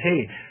that,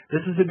 hey,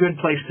 this is a good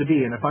place to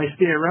be, and if I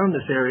stay around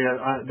this area,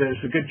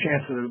 there's a good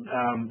chance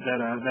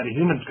that a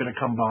human's going to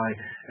come by,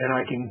 and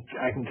I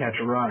can catch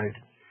a ride.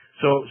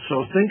 So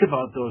think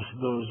about those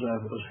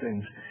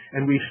things.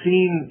 And we've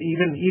seen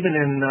even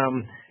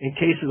in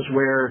cases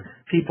where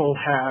people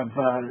have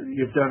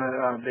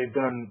they've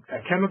done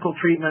a chemical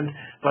treatment,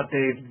 but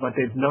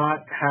they've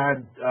not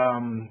had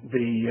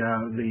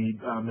the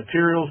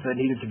materials that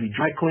needed to be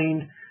dry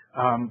cleaned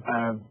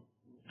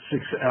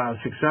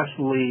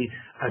successfully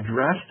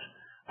addressed,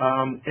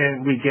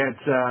 and we get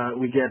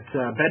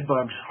bed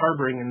bugs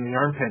harboring in the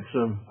armpits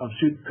of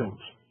suit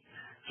coats.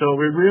 So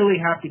we really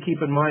have to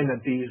keep in mind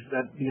that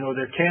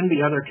there can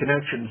be other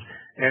connections,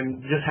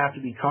 and just have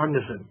to be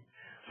cognizant.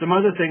 Some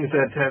other things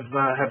that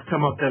have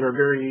come up that are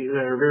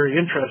very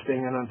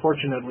interesting and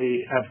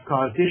unfortunately have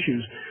caused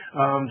issues.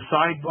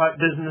 Side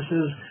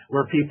businesses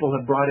where people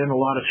have brought in a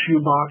lot of shoe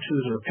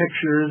boxes or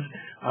pictures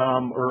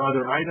or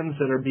other items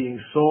that are being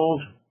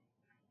sold.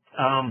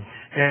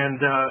 And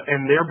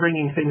they're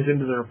bringing things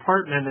into their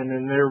apartment, and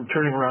then they're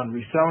turning around and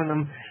reselling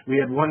them. We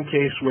had one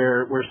case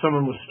where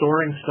someone was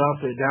storing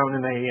stuff down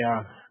in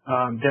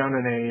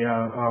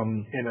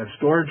a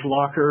storage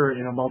locker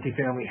in a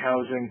multifamily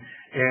housing,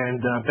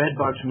 and bed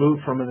bugs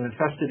moved from an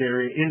infested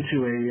area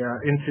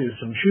into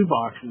some shoe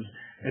boxes,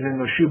 and then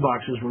those shoe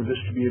boxes were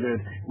distributed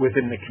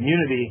within the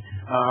community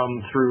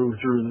through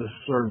the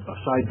sort of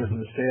side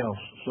business sales.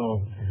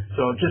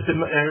 So just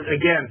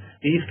again,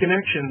 these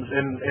connections,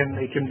 and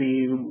they can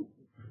be.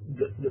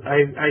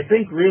 I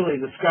think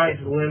really the sky's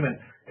the limit.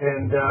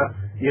 And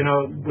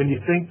when you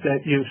think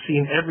that you've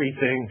seen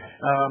everything,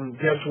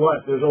 guess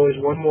what? There's always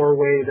one more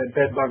way that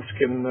bed bugs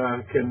can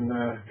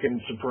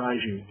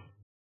surprise you.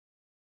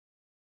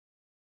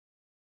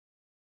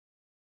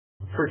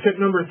 For tip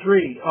number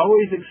 3,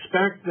 always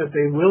expect that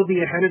they will be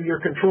ahead of your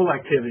control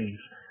activities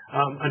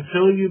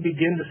until you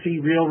begin to see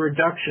real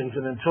reductions,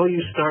 and until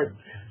you start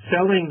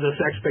selling this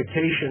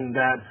expectation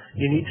that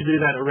you need to do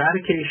that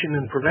eradication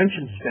and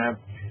prevention step,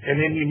 and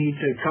then you need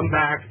to come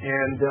back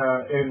and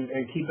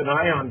keep an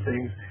eye on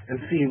things and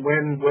see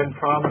when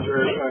problems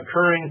are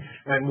occurring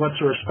and what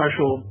sort of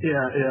special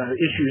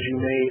issues you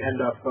may end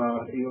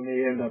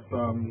up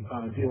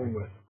dealing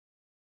with.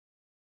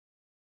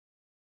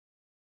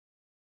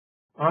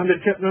 On to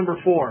tip number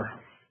 4.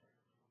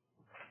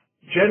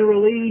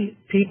 Generally,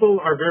 people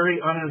are very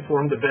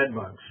uninformed of bed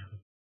bugs.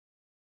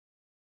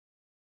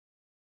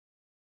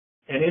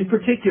 And in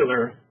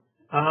particular,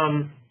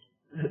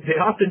 they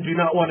often do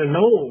not want to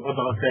know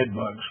about bed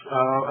bugs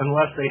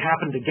unless they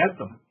happen to get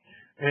them.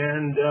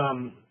 And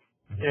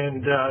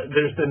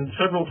there's been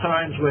several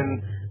times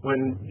when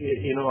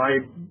I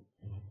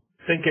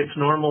think it's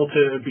normal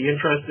to be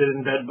interested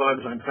in bed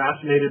bugs. I'm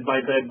fascinated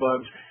by bed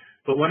bugs.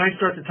 But when I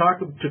start to talk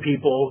to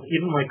people,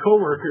 even my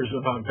coworkers,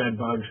 about bed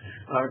bugs,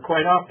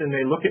 quite often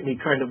they look at me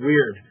kind of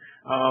weird.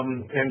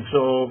 And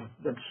so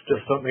that's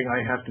just something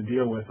I have to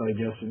deal with, I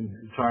guess, in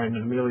time.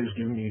 And Amelia's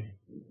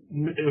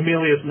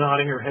Amelia's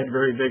nodding her head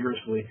very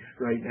vigorously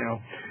right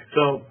now.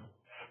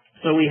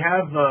 So we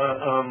have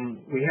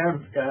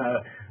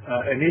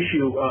an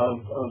issue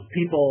of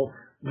people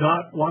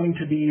not wanting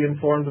to be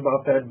informed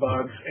about bed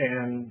bugs,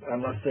 and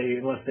unless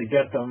they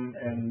get them,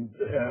 and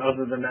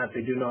other than that,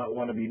 they do not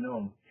want to be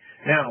known.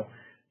 Now,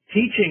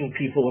 teaching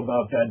people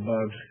about bed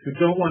bugs who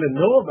don't want to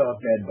know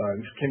about bed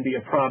bugs can be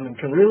a problem and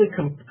can really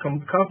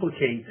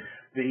complicate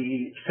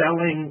the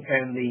selling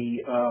and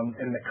the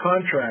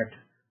contract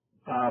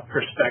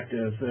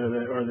perspectives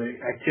or the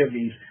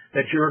activities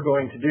that you're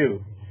going to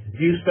do. If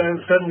you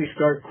suddenly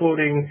start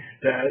quoting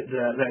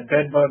that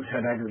bed bugs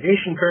had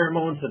aggregation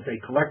pheromones, that they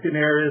collect in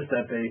areas,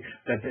 that they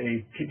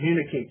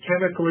communicate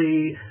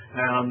chemically,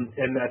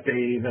 and that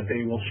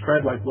they will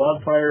spread like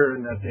wildfire,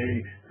 and that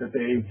they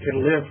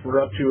can live for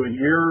up to a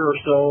year or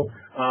so,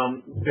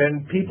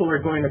 then people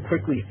are going to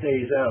quickly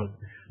phase out.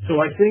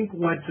 So I think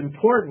what's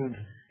important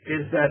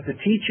is that the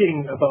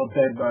teaching about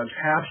bed bugs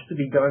has to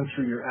be done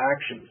through your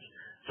actions.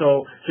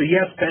 So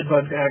yes, bed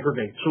bugs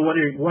aggravate. So what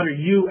are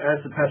you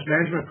as the pest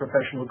management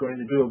professional going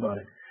to do about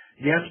it?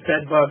 Yes,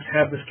 bed bugs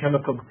have this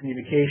chemical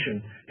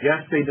communication.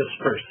 Yes, they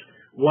disperse.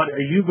 What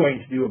are you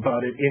going to do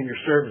about it in your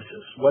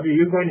services? What are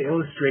you going to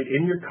illustrate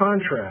in your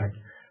contract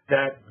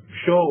that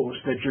shows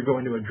that you're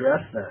going to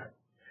address that?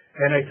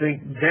 And I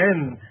think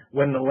then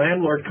when the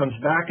landlord comes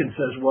back and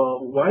says,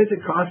 well, why is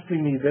it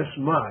costing me this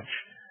much?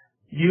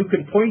 You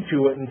can point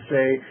to it and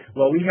say,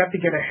 well, we have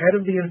to get ahead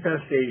of the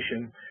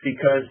infestation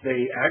because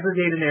they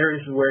aggregate in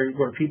areas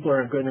where people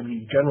are going to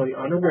be generally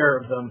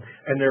unaware of them,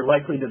 and they're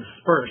likely to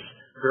disperse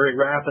very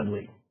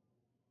rapidly.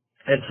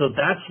 And so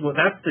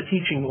that's the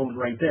teaching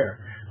moment right there.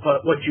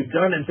 But what you've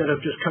done, instead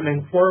of just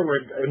coming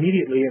forward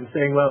immediately and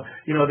saying, well,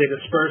 they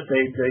disperse,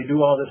 they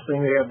do all this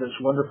thing, they have these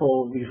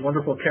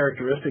wonderful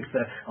characteristics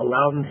that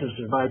allow them to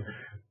survive,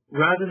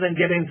 rather than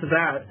get into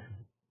that,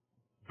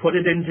 put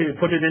it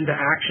into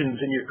actions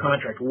in your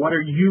contract. What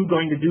are you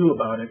going to do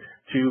about it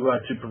to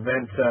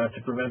prevent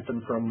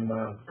them from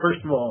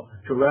first of all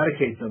to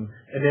eradicate them,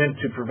 and then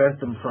to prevent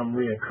them from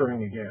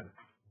reoccurring again?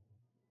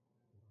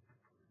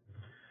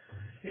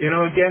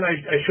 Again,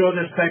 I show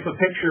this type of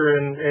picture,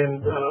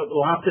 and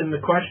often the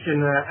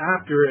question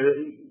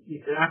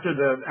after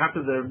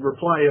the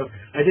reply of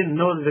I didn't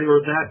know that they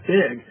were that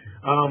big,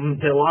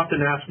 they'll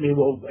often ask me,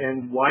 well,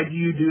 and why do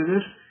you do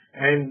this?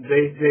 And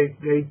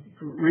they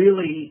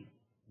really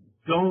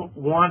don't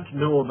want to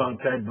know about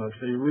bed bugs.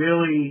 They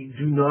really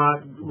do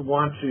not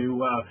want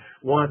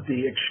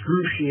the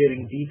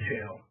excruciating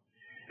detail.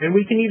 And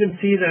we can even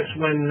see this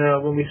when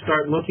we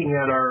start looking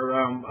at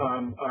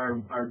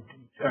our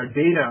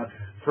data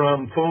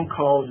from phone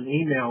calls and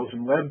emails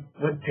and web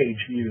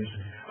page views.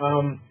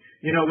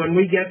 When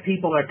we get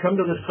people that come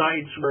to the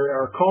sites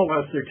or call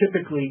us, they're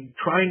typically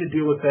trying to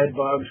deal with bed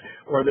bugs,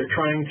 or they're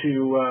trying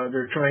to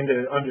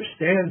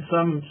understand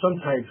some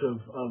types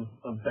of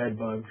bed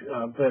bug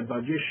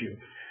issue.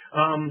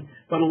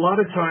 But a lot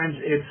of times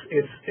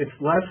it's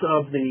less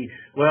of the,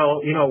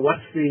 well,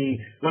 what's the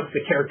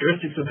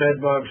characteristics of bed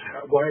bugs?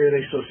 Why are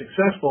they so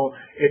successful?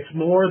 It's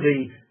more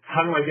the,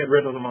 how do I get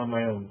rid of them on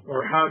my own,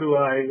 or how do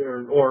I,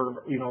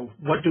 or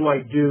what do I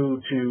do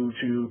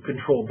to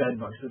control bed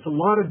bugs? It's a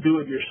lot of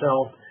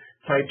do-it-yourself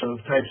types of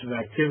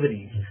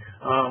activities.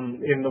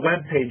 In the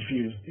web page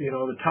views,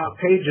 the top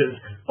pages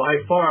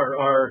by far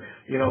are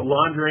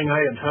laundering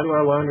items. How do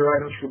I launder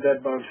items for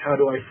bed bugs? How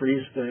do I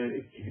freeze to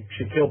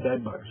kill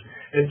bed bugs?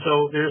 And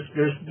so there's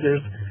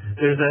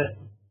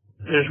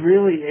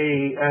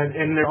really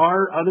and there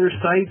are other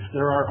sites.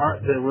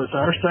 There was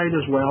our site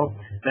as well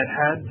that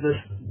had this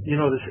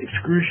this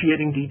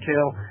excruciating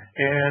detail,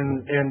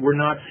 and we're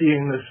not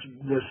seeing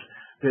this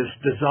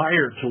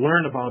desire to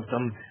learn about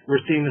them.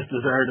 We're seeing this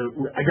desire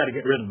I got to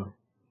get rid of them.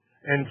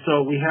 And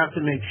so we have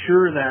to make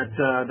sure that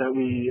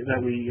we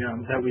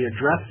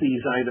address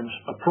these items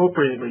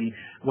appropriately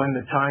when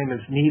the time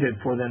is needed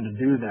for them to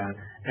do that,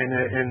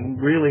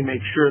 and really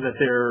make sure that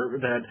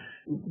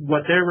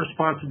what their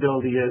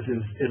responsibility is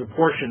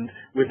apportioned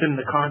within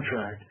the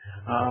contract.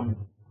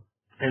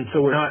 And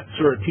so we're not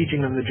sort of teaching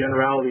them the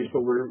generalities,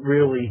 but we're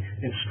really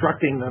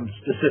instructing them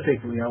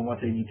specifically on what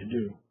they need to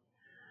do.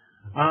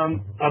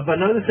 But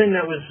another thing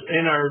that was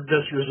in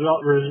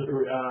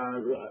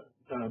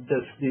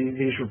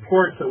these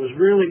reports that was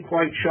really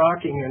quite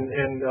shocking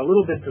and a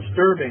little bit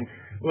disturbing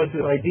was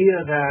the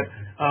idea that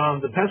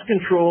the pest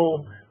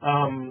control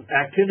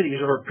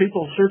activities, or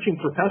people searching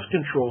for pest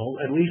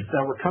control, at least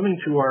that were coming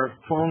to our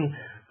phone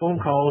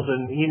calls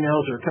and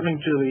emails, or coming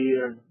to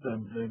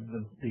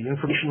the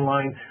information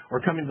line,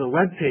 or coming to the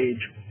web page,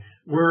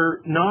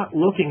 were not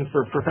looking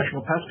for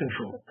professional pest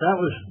control. That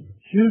was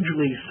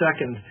hugely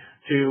second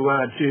to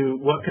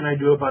what can I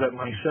do about it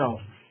myself.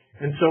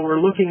 And so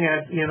we're looking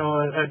at,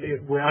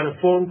 out of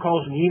phone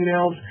calls and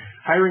emails,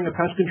 hiring a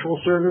pest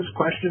control service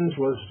questions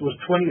was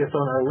 20th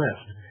on our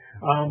list.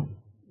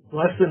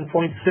 Less than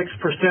 0.6%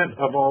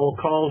 of all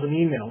calls and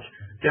emails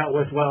dealt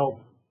with,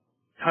 well,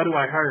 how do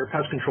I hire a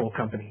pest control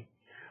company?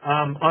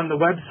 On the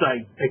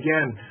website,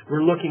 again,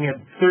 we're looking at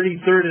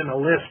 33rd in a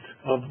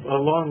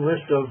long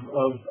list of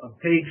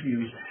page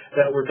views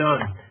that were done.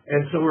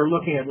 And so we're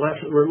looking at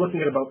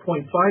about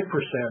 0.5%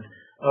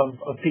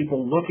 of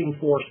people looking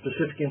for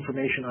specific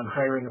information on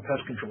hiring a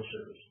pest control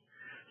service.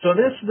 So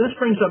this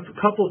brings up a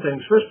couple of things.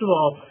 First of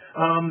all,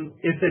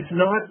 if it's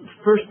not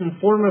first and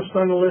foremost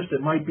on the list, it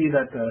might be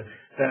that they're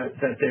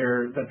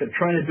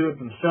trying to do it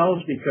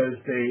themselves because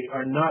they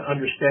are not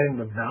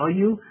understanding the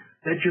value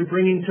that you're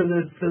bringing to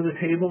the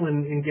table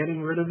in getting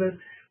rid of it.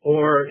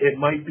 or it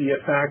might be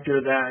a factor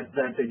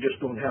that they just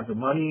don't have the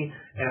money,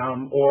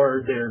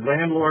 or their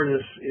landlord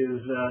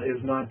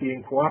is not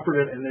being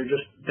cooperative and they're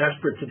just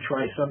desperate to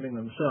try something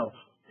themselves.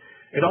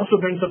 It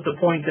also brings up the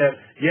point that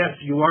yes,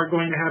 you are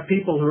going to have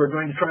people who are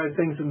going to try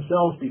things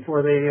themselves before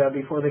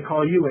they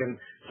call you in.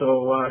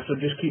 So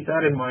just keep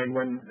that in mind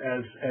when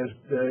as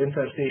the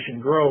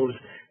infestation grows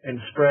and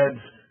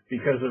spreads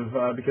because of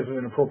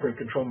inappropriate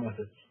control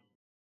methods.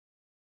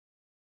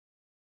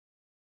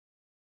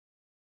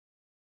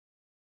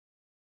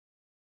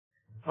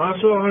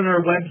 Also on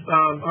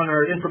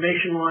our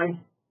information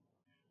line.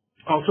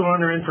 Also on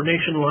our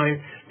information line,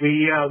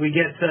 we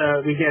get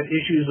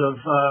issues of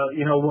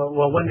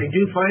when they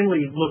do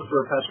finally look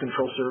for a pest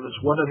control service,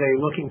 what are they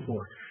looking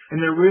for?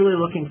 And they're really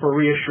looking for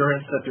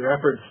reassurance that their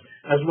efforts,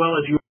 as well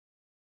as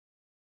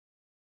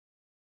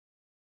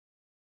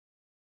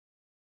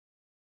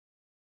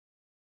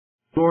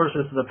yours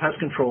as the pest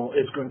control,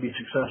 is going to be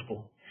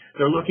successful.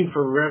 They're looking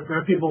for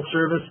reputable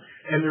service,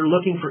 and they're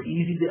looking for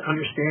easy to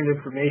understand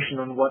information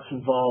on what's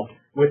involved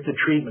with the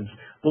treatments.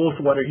 Both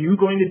what are you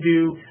going to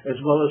do, as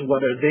well as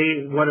what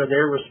are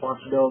their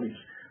responsibilities.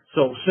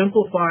 So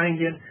simplifying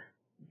it,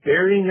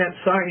 burying that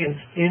science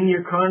in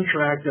your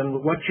contract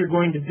and what you're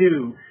going to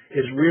do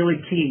is really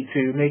key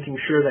to making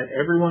sure that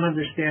everyone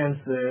understands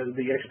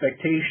the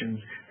expectations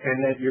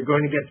and that you're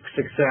going to get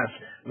success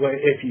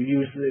if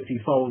you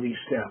follow these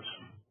steps.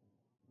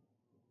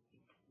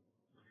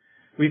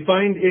 We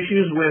find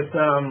issues with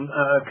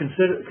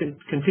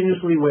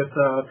continuously with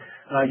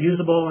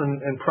usable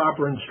and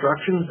proper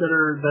instructions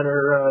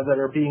that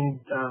are being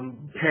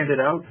handed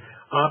out.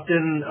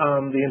 Often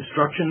the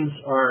instructions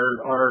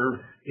are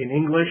in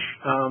English.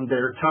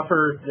 They're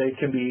tougher. They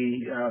can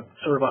be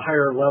sort of a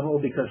higher level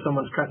because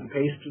someone's cut and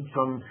pasted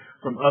from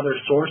other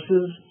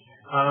sources.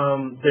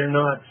 They're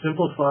not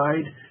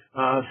simplified.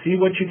 See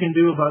what you can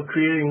do about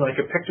creating like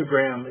a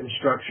pictogram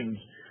instructions.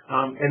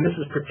 And this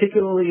is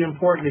particularly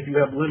important if you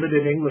have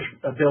limited English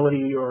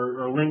ability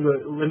or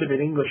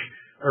limited English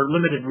or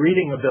limited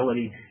reading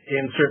ability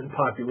in certain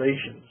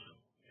populations.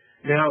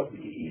 Now,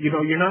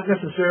 you're not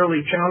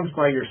necessarily challenged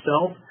by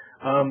yourself.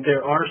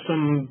 There are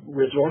some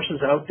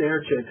resources out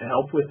there to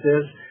help with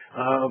this.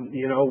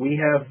 We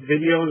have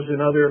videos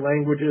in other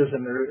languages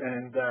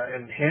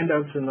and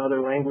handouts in other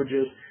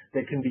languages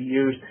that can be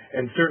used,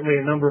 and certainly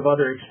a number of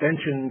other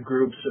extension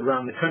groups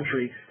around the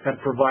country have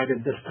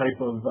provided this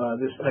type of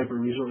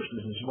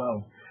resources as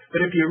well.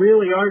 But if you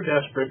really are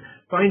desperate,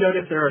 find out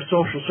if there are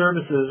social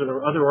services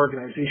or other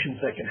organizations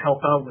that can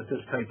help out with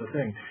this type of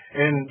thing.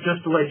 And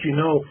just to let you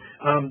know,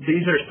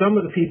 these are some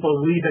of the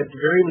people we at the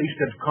very least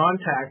have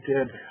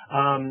contacted.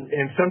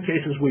 In some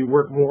cases, we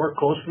work more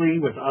closely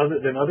with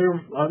others,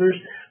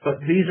 but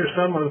these are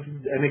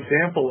an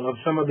example of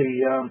some of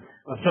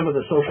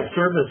the social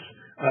service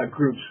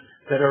groups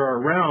that are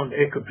around.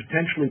 It could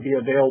potentially be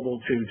available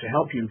to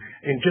help you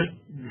in just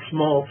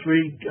small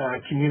three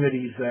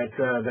communities that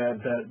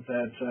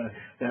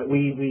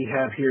we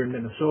have here in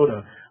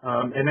Minnesota,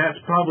 and that's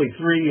probably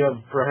three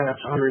of perhaps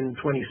 126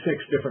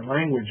 different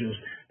languages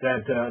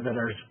that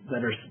are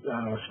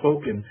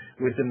spoken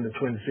within the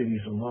Twin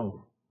Cities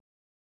alone.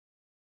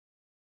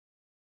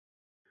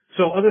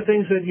 So other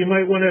things that you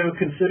might want to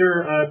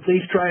consider: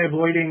 please try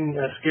avoiding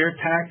scare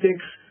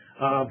tactics.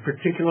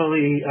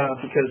 Particularly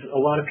because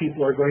a lot of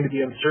people are going to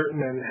be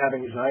uncertain and have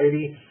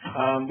anxiety.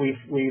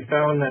 We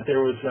found that there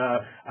was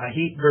a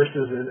heat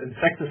versus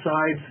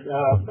insecticides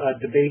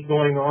debate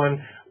going on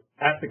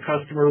at the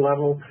customer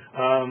level.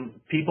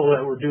 People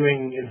that were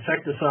using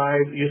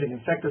insecticides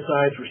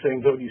were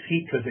saying don't use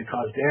heat because they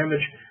cause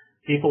damage.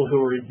 People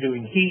who were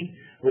doing heat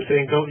were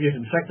saying don't use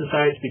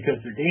insecticides because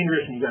they're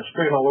dangerous and you got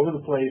sprayed all over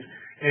the place.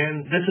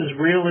 And this is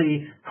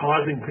really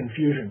causing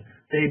confusion.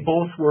 They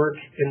both work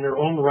in their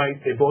own right.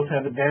 They both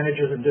have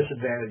advantages and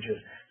disadvantages.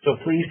 So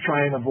please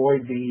try and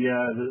avoid the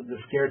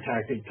scare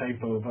tactic type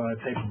of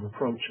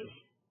approaches.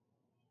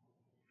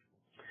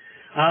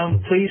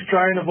 Please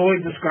try and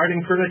avoid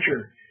discarding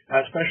furniture,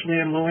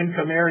 especially in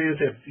low-income areas.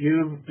 If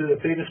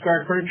they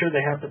discard furniture,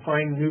 they have to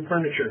find new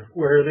furniture.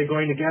 Where are they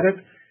going to get it?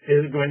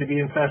 Is it going to be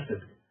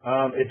infested?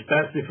 It's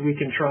best if we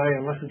can try,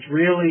 unless it's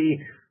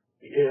really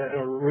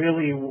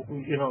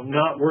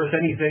not worth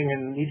anything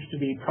and needs to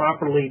be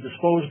properly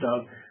disposed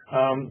of,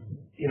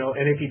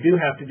 and if you do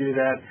have to do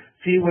that,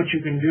 see what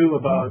you can do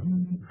about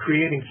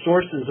creating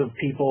sources of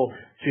people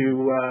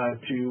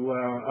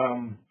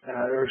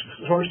or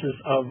sources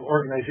of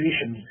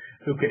organizations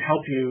who could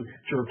help you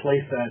to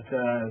replace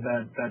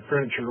that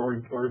furniture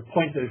or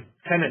point the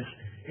tenants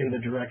in the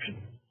direction.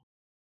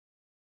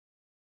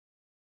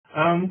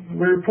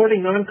 We're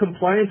reporting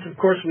non-compliance. Of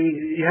course,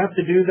 you have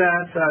to do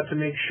that to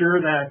make sure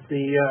that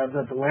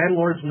the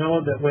landlords know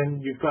that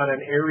when you've got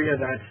an area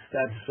that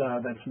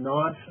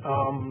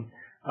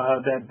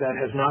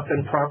has not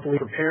been properly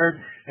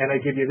prepared. And I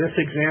give you this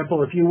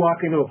example: if you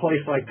walk into a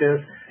place like this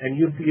and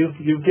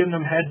you've given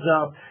them heads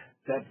up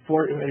that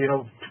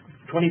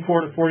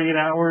 24 to 48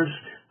 hours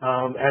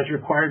as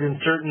required in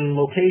certain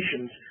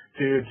locations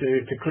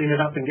to clean it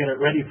up and get it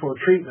ready for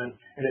treatment,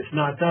 and it's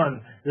not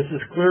done, this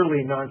is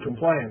clearly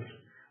non-compliance.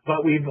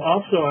 But we've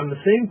also, on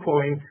the same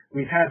coin,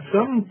 we've had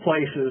some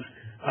places,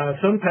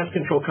 some pest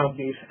control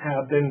companies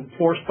have been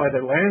forced by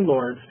their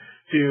landlords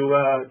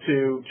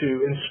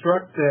to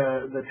instruct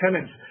the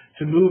tenants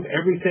to move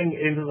everything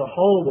into the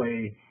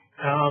hallway,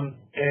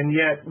 and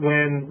yet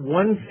when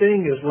one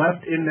thing is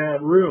left in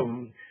that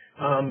room,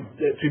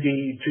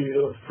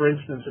 for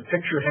instance, a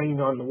picture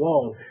hanging on the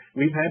wall,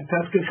 we've had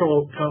pest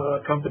control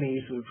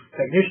companies,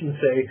 technicians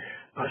say,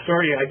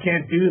 sorry, I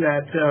can't do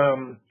that,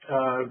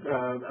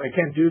 I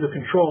can't do the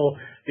control,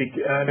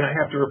 and I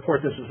have to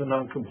report this as a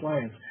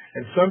non-compliance.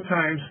 And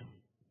sometimes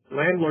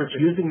landlords are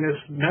using this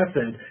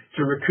method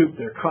to recoup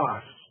their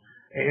costs.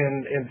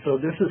 And so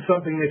this is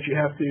something that you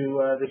have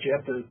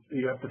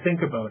to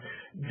think about.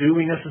 Do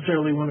we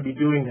necessarily want to be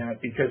doing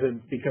that because it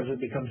becomes a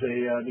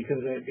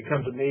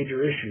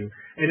major issue,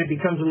 and it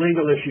becomes a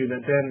legal issue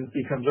that then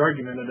becomes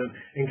argumentative,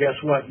 and guess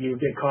what? You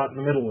get caught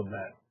in the middle of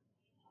that.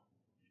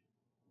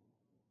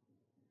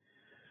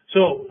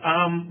 So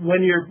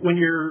when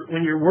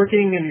you're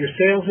working in your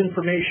sales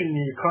information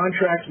and your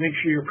contracts, make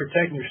sure you're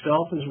protecting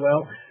yourself as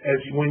well as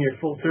when you're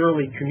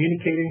thoroughly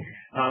communicating.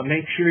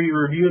 Make sure you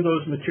review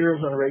those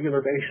materials on a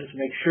regular basis.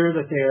 Make sure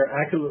that they are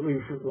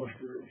accurately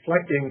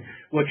reflecting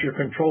what your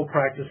control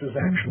practices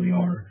actually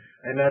are.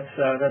 And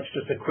that's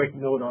just a quick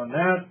note on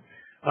that.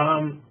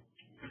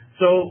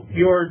 So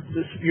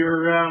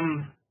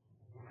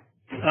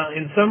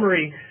in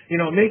summary,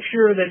 make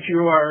sure that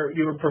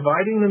you're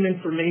providing them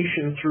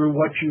information through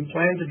what you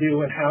plan to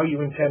do and how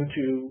you intend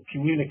to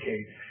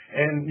communicate,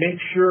 and make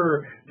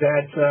sure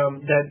that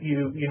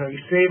you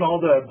save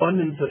all the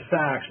abundance of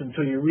facts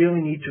until you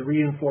really need to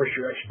reinforce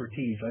your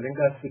expertise. I think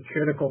that's the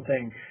critical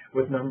thing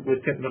with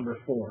tip number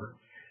 4,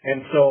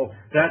 and so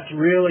that's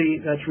really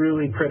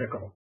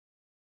critical.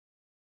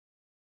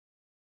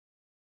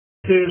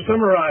 To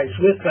summarize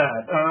with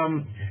that,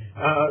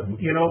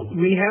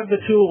 we have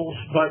the tools,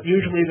 but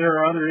usually there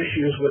are other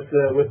issues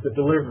with the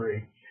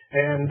delivery.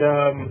 And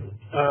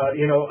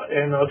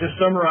and I'll just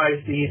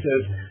summarize these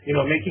as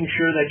making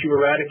sure that you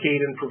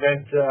eradicate and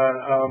prevent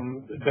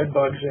bed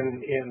bugs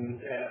in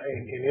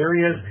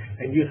areas,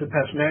 and use the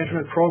pest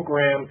management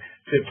program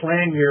to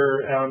plan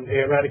your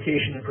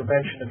eradication and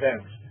prevention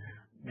events.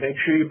 Make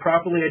sure you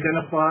properly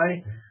identify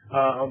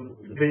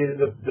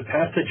the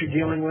pest that you're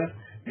dealing with.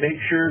 Make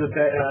sure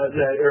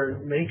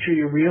make sure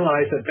you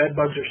realize that bed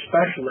bugs are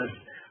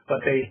specialists,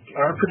 but they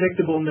are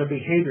predictable in their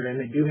behavior,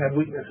 and they do have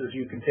weaknesses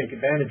you can take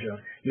advantage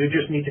of. You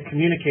just need to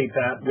communicate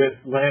that with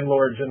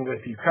landlords and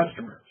with your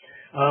customer.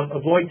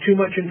 Avoid too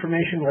much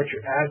information. Let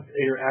your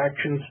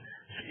actions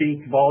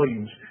speak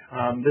volumes.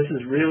 This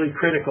is really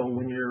critical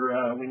when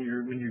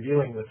you're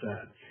dealing with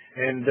that.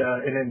 And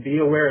then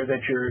be aware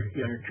that your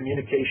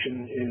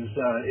communication is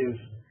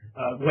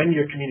when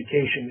your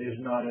communication is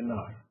not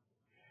enough.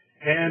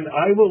 And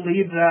I will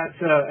leave that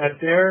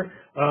at there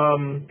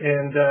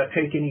and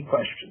take any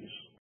questions.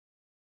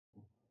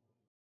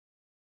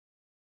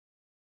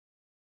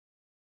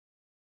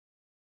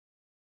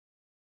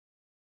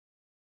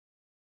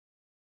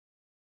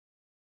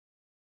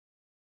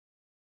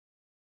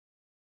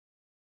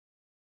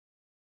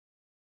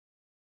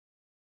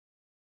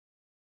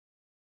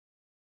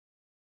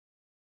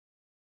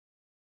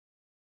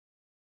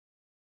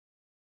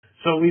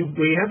 So we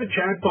have a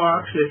chat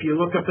box. If you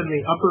look up in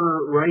the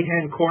upper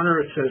right-hand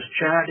corner, it says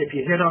chat. If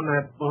you hit on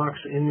that box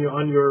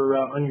on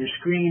your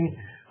screen,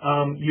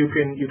 you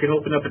can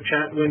open up a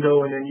chat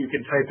window, and then you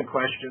can type the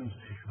questions.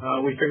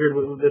 We figured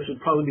this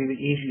would probably be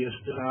the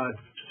easiest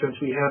since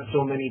we have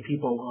so many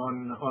people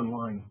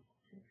online.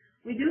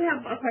 We do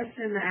have a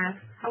question that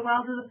asks, how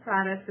well do the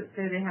products that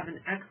say they have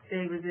an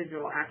X-day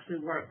residual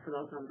actually work for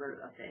those number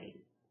of days?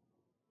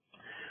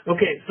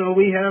 Okay, so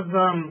we have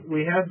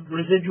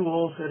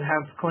residuals that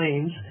have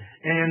claims,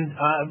 and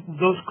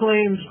those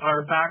claims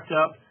are backed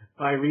up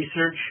by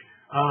research.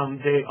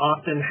 They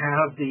often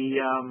have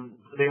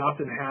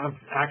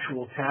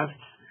actual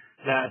tests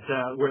that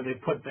where they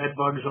put bed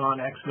bugs on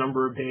X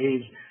number of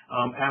days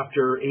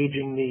after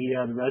aging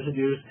the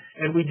residues,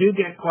 and we do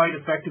get quite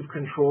effective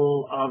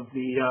control of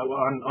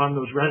on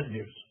those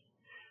residues.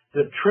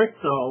 The trick,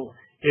 though,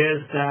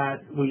 is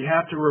that we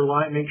have to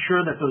make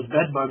sure that those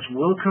bed bugs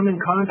will come in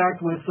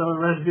contact with the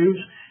residues,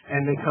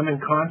 and they come in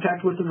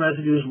contact with the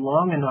residues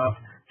long enough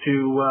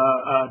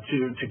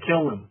to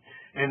kill them.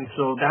 And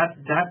so that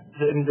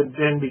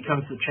then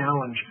becomes the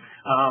challenge.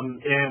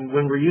 And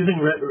when we're using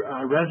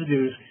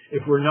residues,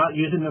 if we're not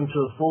using them to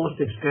the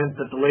fullest extent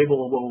that the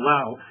label will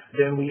allow,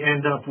 then we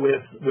end up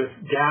with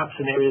gaps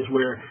in areas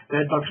where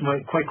bed bugs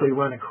might quickly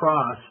run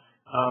across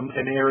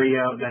an area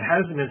that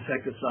has an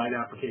insecticide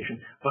application,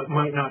 but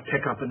might not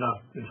pick up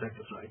enough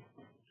insecticide.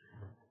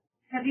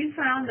 Have you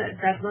found that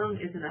bedlam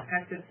is an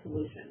effective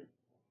solution?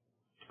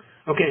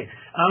 Okay.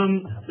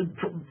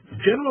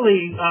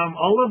 Generally,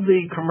 all of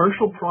the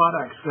commercial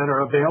products that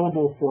are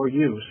available for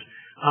use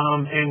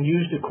and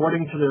used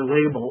according to their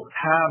label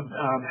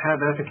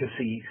have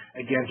efficacy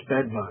against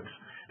bed bugs.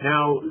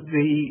 Now,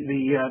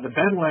 the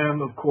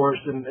bedlam, of course,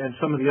 and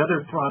some of the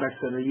other products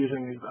that are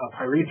using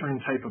pyrethrin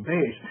type of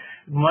base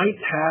might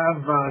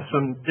have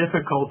some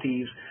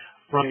difficulties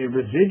from a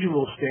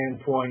residual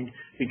standpoint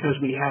because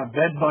we have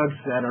bed bugs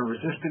that are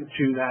resistant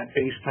to that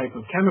base type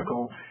of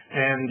chemical,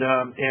 and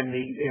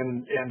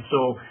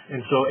so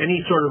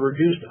any sort of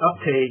reduced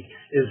uptake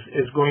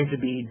is going to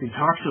be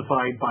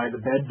detoxified by the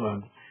bed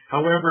bug.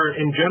 However,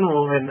 in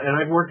general, and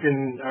I've worked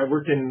in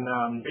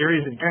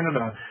areas in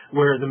Canada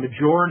where the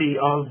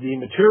majority of the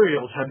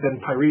materials have been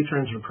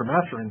pyrethrins or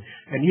permethrin,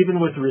 and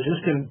even with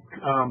resistant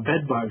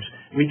bed bugs,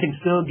 we can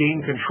still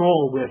gain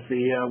control with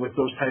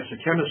those types of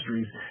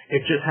chemistries.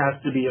 It just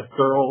has to be a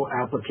thorough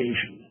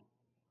application.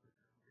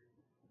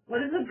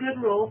 What is a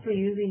good role for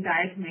using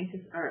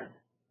diatomaceous earth?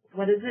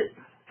 What is its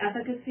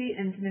efficacy,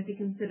 and can it be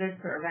considered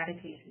for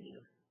eradication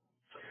use?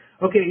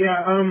 Okay,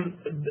 yeah,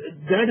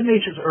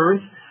 diatomaceous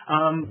earth.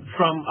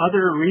 From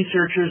other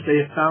researchers, they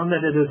have found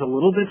that it is a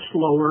little bit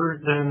slower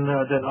than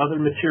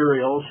other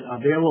materials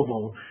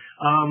available,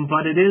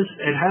 but it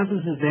has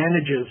its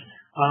advantages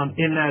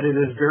in that it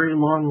is very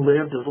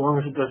long-lived as long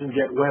as it doesn't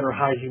get wet or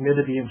high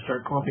humidity and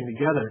start clumping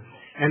together.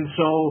 And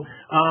so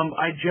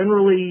I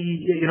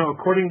generally,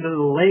 according to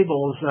the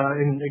labels,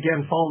 and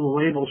again, follow the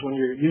labels when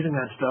you're using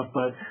that stuff,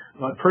 but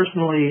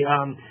personally,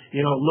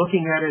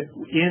 looking at it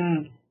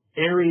in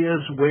areas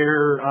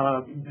where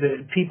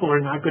the people are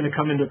not going to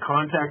come into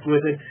contact with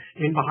it,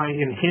 in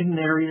hidden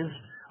areas.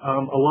 A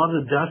lot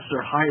of the dusts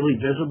are highly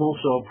visible,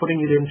 so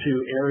putting it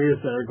into areas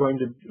that are going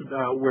to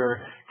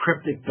where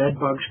cryptic bed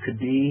bugs could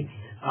be,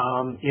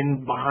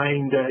 in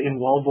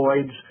wall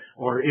voids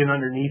or in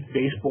underneath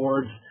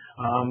baseboards.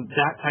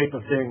 That type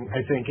of thing,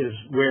 I think, is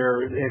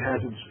where it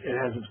has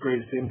its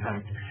greatest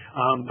impact.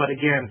 But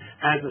again,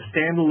 as a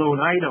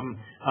standalone item,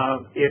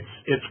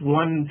 it's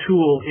one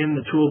tool in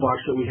the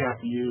toolbox that we have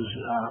to use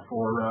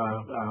for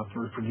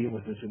dealing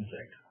with this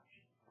insect.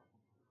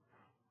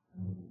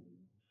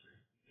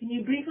 Can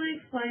you briefly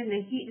explain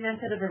the heat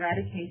method of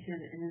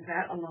eradication, and is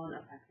that alone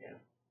effective?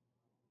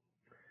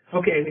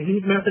 Okay, the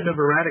heat method of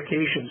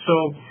eradication.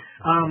 So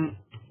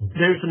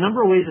there's a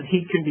number of ways that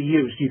heat can be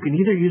used. You can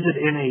either use it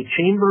in a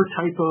chamber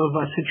type of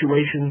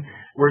situation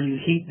where you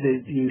heat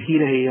a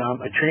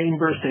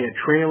chamber, say a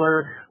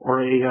trailer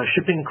or a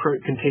shipping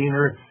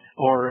container,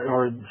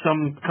 or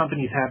some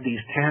companies have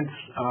these tents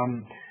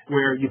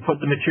where you put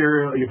the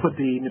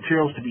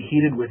materials to be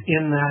heated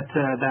within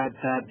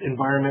that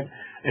environment,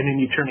 and then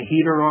you turn a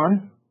heater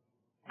on.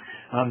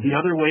 The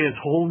other way is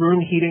whole room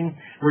heating,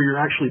 where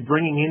you're actually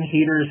bringing in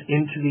heaters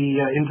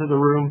into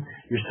the room.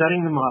 You're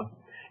setting them up,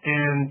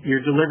 and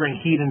you're delivering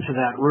heat into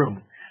that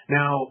room.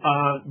 Now,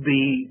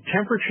 the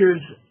temperatures,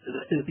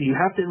 you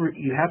have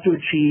to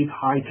achieve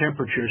high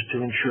temperatures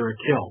to ensure a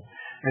kill.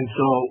 And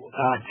so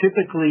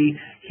typically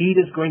heat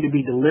is going to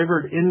be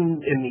delivered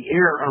in the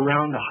air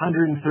around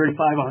 135,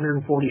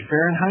 140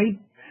 Fahrenheit.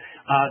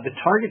 The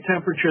target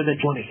temperature that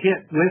you want to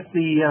hit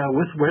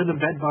with where the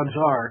bed bugs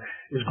are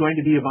is going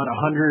to be about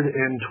 122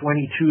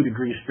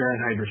 degrees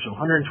Fahrenheit or so,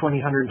 120,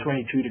 122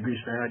 degrees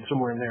Fahrenheit,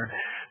 somewhere in there.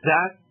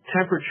 That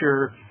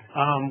temperature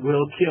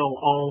will kill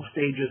all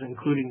stages,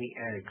 including the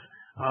eggs.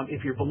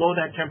 If you're below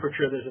that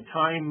temperature, there's a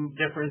time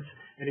difference,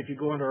 and if you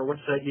go onto our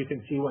website, you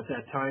can see what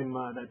that time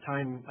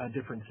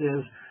difference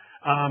is.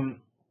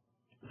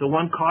 The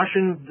one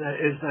caution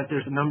is that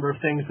there's a number of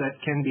things that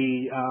can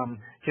be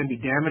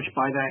damaged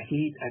by that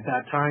heat at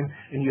that time,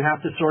 and you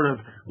have to sort of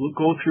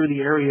go through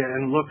the area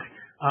and look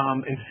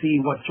and see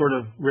what sort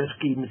of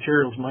risky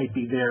materials might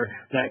be there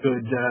that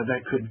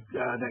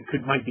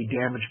might be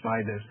damaged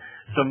by this.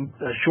 Some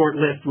short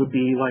list would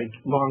be like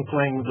long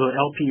playing the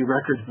LP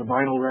records, the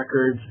vinyl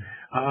records.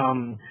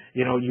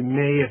 You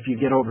may, if you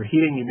get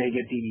overheating, you may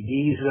get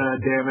DVDs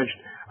damaged,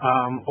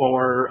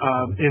 or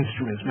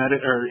instruments,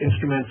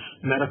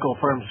 medical,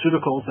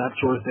 pharmaceuticals, that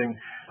sort of thing,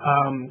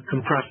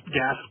 compressed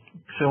gas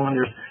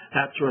cylinders,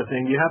 that sort of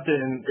thing. You have to,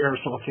 and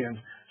aerosol cans.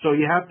 So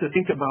you have to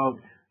think about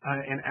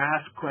and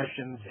ask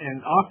questions.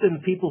 And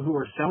often people who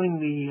are selling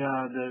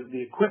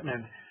the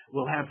equipment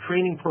will have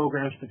training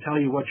programs to tell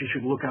you what you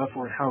should look out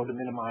for and how to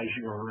minimize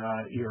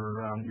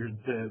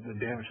the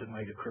damage that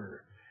might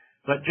occur.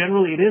 But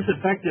generally, it is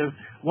effective.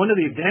 One of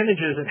the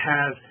advantages it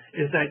has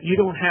is that you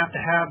don't have to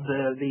have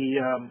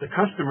the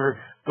customer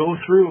go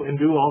through and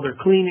do all their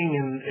cleaning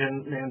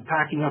and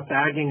packing up,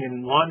 bagging,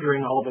 and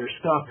laundering all their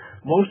stuff.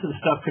 Most of the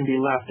stuff can be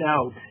left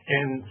out,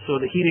 and so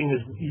the heating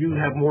is, you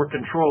have more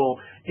control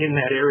in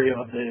that area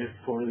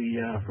for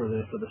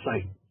the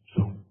site.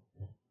 So,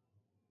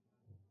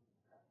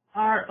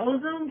 are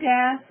ozone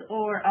gas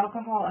or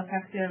alcohol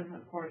effective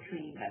for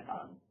treating bed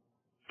bugs?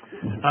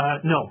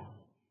 No.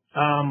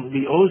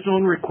 The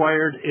ozone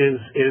required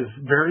is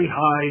very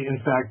high, in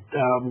fact,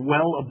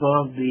 well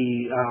above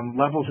the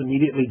levels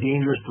immediately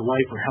dangerous to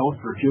life or health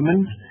for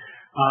humans,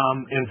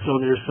 and so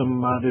there's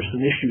some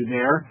issue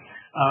there,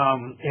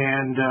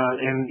 and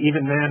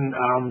even then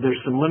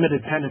there's some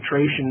limited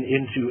penetration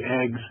into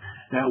eggs,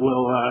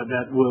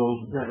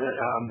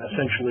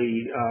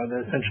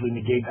 essentially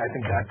negate, I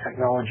think, that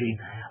technology.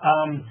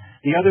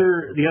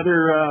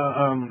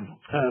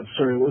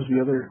 Sorry, what was the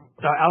other?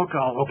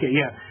 Alcohol. Okay,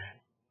 yeah.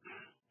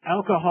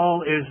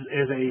 Alcohol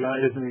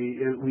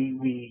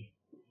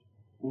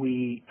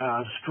we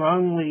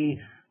strongly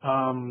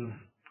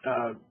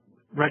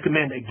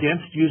recommend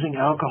against using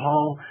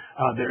alcohol.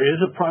 There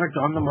is a product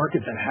on the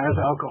market that has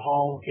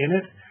alcohol in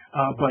it,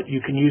 but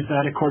you can use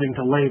that according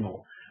to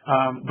label.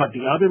 But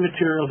the other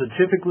materials that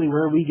typically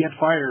where we get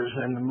fires,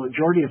 and the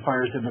majority of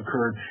fires have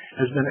occurred,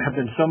 have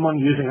been someone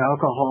using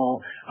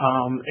alcohol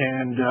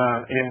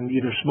and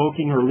either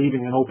smoking or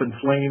leaving an open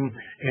flame,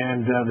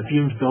 and the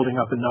fumes building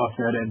up enough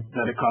that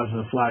it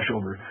causes a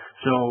flashover.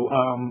 So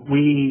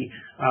we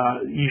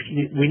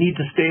need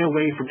to stay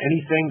away from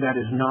anything that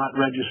is not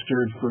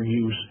registered for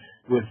use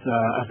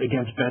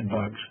against bed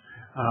bugs,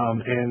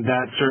 and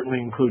that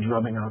certainly includes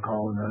rubbing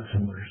alcohol and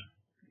similars.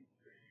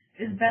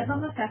 Is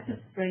bedlam effective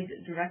sprayed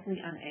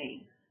directly on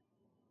eggs?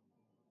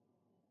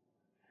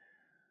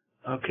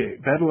 Okay,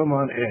 bedlam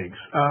on eggs.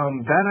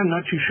 That I'm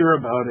not too sure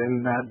about,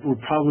 and that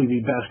would probably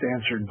be best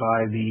answered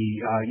by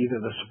either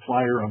the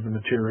supplier of the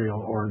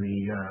material or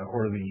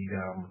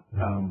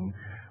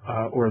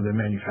the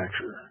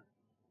manufacturer.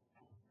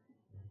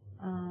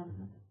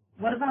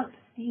 What about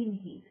steam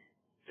heat?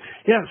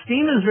 Yeah,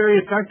 steam is very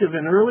effective,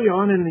 and early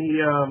on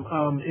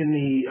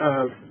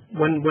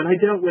when I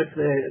dealt with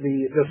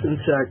this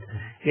insect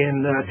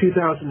in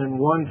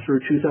 2001 through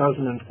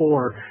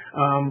 2004,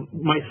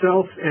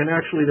 myself and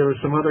actually there were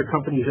some other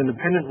companies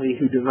independently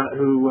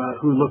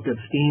who looked at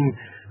steam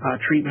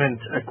treatment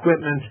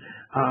equipment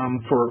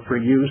for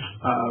use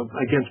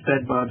against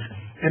bed bugs.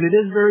 And it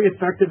is very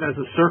effective as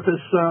a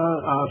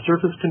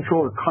surface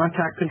control or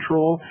contact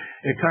control.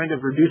 It kind of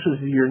reduces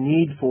your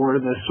need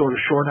for the sort of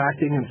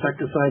short-acting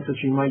insecticides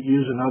that you might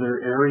use in other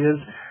areas.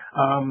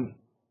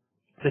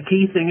 The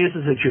key thing is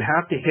that you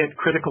have to hit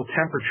critical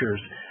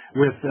temperatures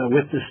with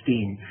the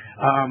steam.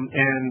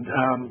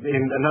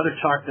 In another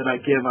talk that I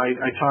give,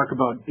 I talk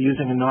about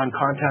using a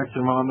non-contact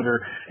thermometer,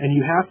 and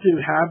you have to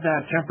have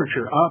that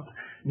temperature up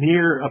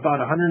near about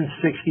 160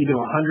 to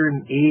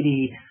 180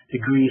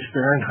 degrees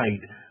Fahrenheit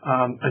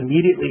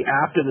immediately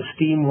after the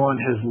steam wand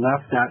has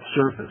left that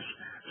surface.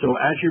 So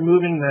as you're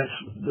moving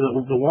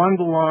the wand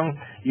along,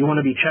 you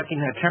want to be checking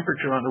that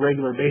temperature on a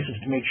regular basis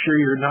to make sure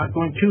you're not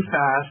going too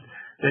fast,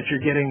 that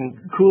you're getting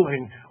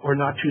cooling, or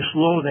not too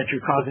slow that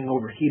you're causing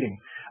overheating.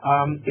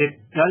 It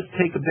does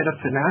take a bit of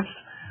finesse,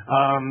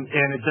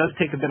 and it does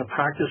take a bit of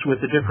practice with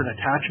the different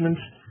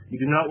attachments. You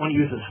do not want to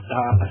use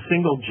a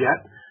single jet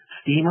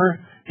steamer,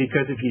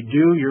 because if you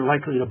do, you're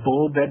likely to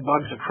bowl bed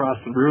bugs across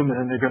the room, and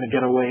then they're going to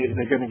get away.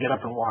 They're going to get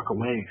up and walk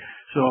away.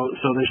 So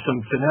there's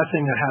some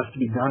finessing that has to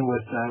be done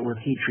with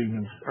heat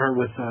treatments or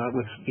with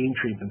steam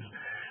treatments.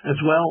 As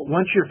well,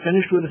 once you're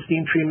finished with a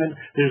steam treatment,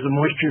 there's a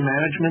moisture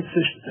management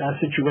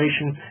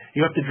situation.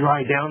 You have to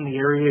dry down the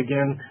area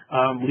again.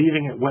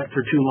 Leaving it wet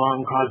for too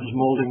long causes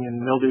molding and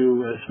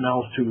mildew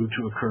smells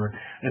to occur.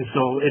 And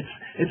so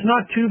it's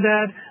not too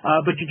bad,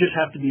 but you just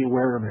have to be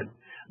aware of it.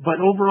 But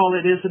overall,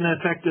 it is an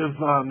effective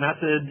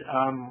method,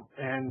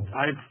 and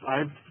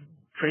I've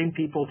trained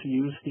people to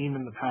use steam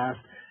in the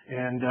past,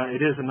 and it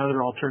is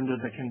another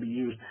alternative that can be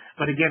used.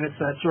 But again, it's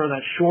that sort of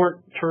that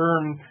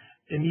short-term,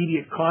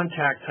 immediate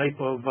contact type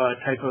of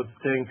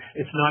thing.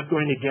 It's not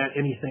going to get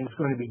anything. It's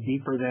going to be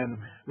deeper than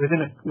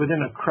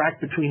within a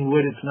crack between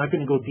wood. It's not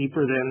going to go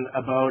deeper than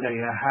about a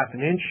half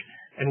an inch,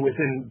 and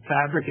within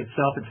fabric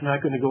itself, it's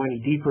not going to go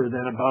any deeper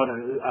than about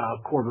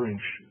a quarter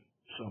inch.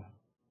 So.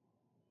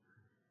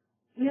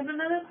 We have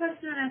another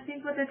question, and I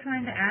think what they're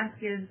trying to ask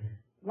is,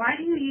 why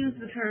do you use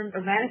the term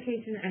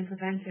eradication and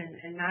prevention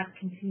and not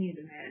continued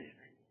management?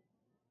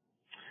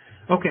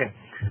 Okay.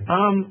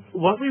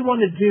 What we want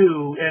to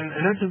do, and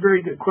that's a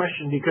very good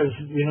question, because,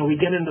 we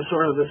get into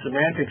sort of the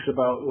semantics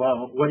about,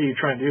 well, what are you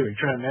trying to do? Are you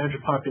trying to manage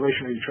a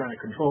population, or are you trying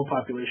to control a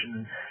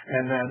population?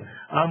 And then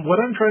what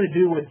I'm trying to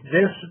do with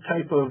this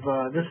type of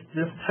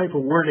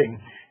wording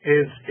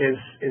is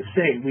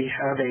say we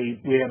have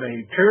a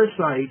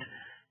parasite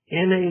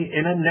in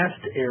a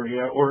nest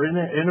area, or in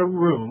a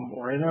room,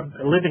 or in a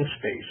living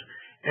space,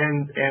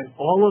 and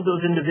all of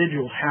those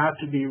individuals have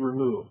to be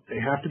removed. They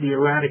have to be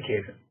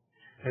eradicated.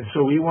 And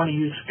so we want to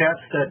use steps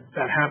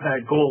that have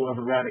that goal of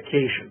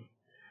eradication.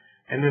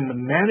 And then the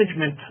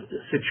management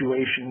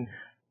situation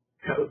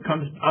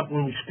comes up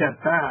when we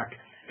step back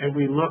and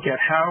we look at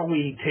how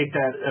we take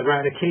that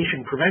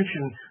eradication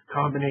prevention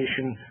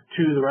combination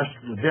to the rest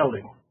of the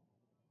building.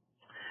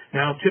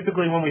 Now,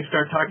 typically when we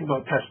start talking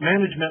about pest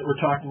management, we're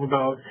talking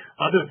about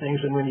other things,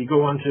 and when you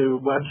go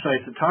onto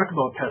websites that talk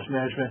about pest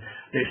management,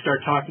 they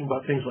start talking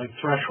about things like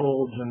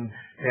thresholds and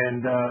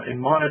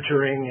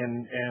monitoring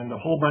and a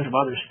whole bunch of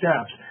other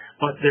steps,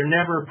 but they're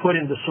never put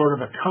into sort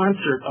of a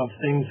concert of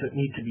things that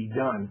need to be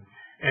done.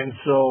 And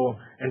so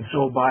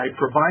by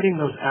providing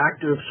those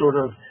active sort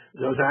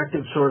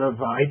of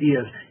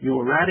ideas, you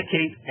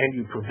eradicate and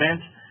you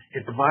prevent.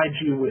 It provides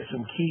you with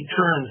some key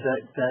terms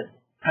that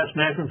pest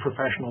management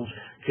professionals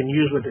can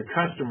use with their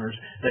customers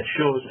that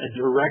shows a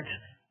direct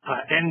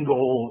end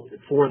goal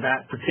for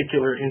that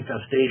particular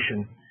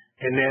infestation.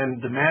 And then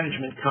the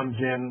management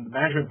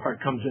part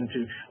comes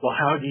into, well,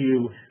 how do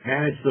you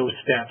manage those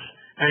steps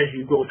as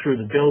you go through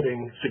the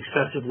building,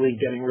 successively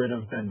getting rid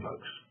of bed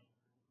bugs?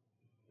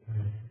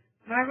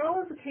 My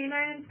role as a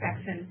canine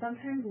inspection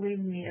sometimes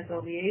leaves me as a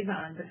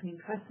liaison between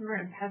customer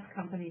and pest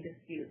company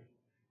disputes.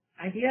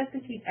 Ideas to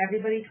keep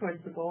everybody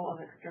towards the goal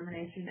of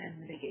extermination and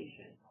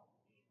mitigation.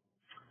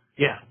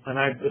 Yeah, and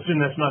I assume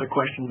that's not a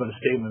question but a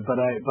statement, but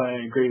I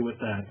agree with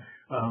that.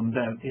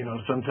 That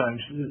sometimes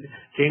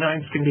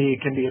canines can be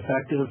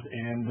effective,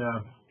 and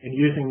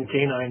using the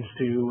canines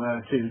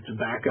to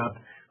back up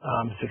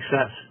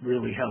success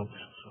really helps.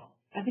 So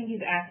I think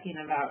he's asking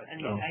about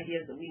any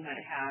ideas that we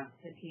might have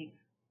to keep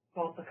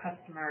both the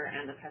customer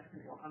and the pest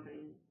control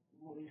company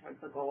moving towards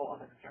the goal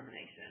of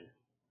extermination.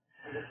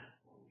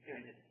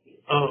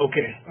 Oh,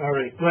 okay. All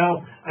right.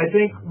 Well, I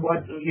think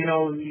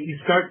you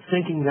start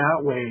thinking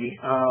that way,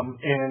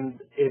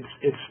 and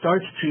I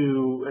start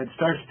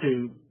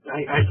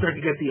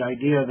to get the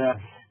idea that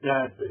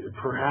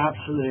perhaps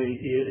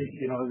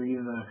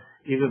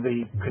either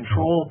the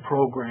control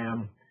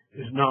program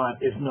is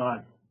not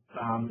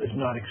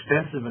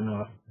extensive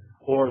enough,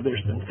 or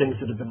there's been things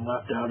that have been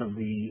left out of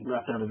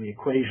the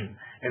equation.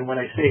 And when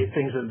I say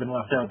things that have been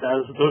left out,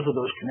 those are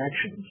those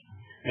connections.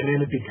 And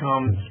then it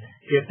becomes,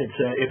 if it's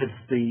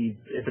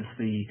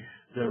the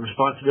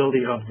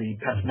responsibility of the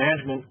pest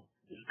management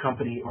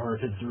company, or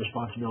if it's the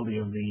responsibility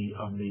of the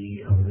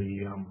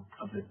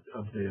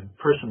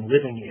person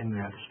living in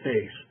that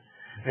space.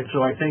 And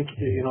so I think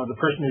the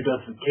person who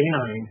does the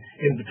canine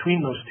in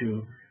between those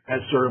two has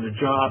sort of a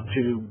job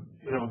to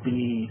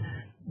be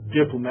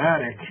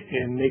diplomatic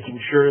in making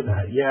sure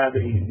that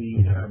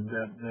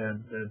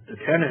the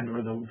tenant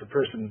or the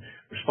person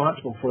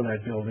responsible for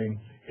that building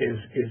is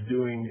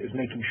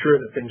making sure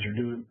that things are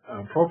done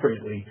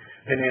appropriately,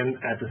 and then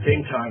at the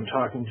same time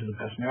talking to the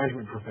pest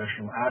management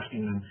professional,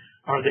 asking them,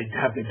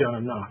 have they done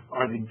enough?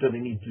 Do they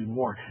need to do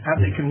more?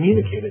 Have they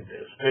communicated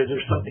this? Is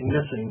there something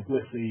missing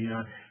with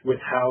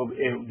how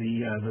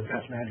the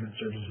pest management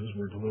services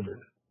were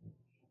delivered?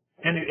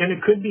 And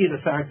it could be the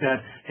fact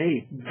that,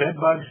 hey, bed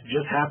bugs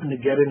just happen to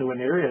get into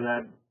an area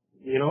that,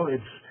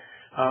 it's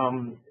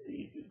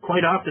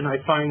quite often I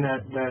find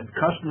that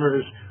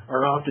customers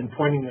are often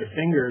pointing their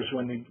fingers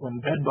when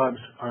bed bugs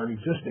are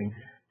existing.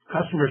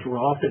 Customers will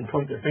often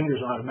point their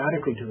fingers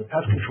automatically to the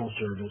pest control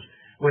service,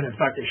 when in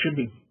fact they should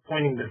be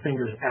pointing their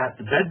fingers at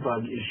the bed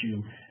bug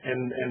issue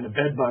and the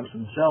bed bugs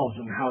themselves,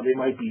 and how they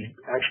might be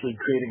actually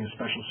creating a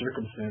special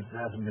circumstance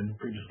that hasn't been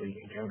previously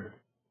encountered.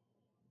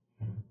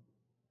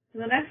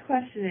 The next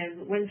question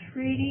is, when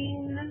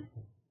treating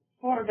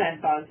for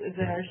bed bugs, is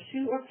there a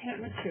shoe or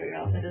pant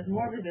material that is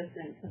more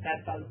resistant to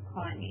bed bugs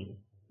climbing?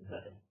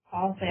 They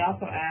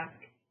also ask,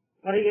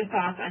 what are your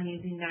thoughts on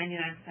using 99%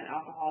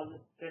 alcohol as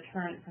a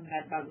deterrent from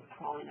bed bugs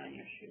crawling on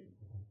your shoes?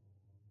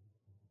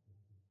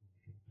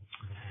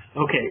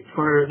 Okay,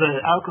 for the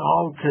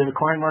alcohol to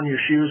climb on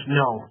your shoes,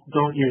 no,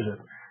 don't use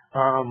it.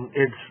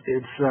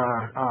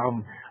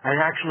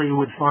 I actually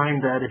would find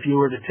that if you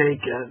were to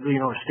take a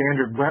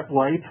standard wet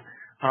wipe,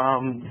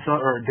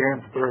 or a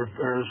damp or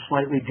a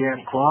slightly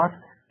damp cloth,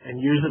 and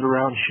use it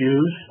around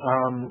shoes,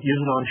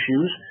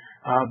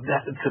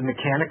 that to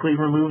mechanically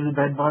remove the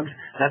bed bugs,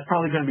 that's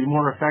probably going to be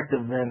more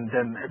effective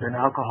than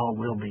alcohol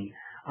will be.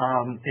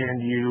 And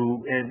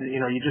you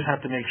just have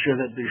to make sure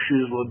that the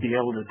shoes will be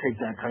able to take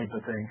that type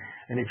of thing.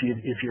 And if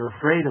you're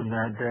afraid of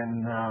that,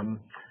 then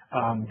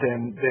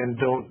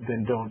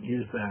don't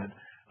use that.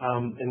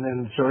 And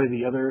then sorry,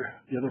 the other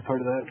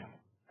part of that.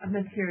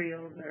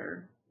 Materials,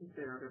 or is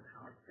there other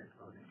powers for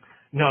clothing?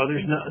 No,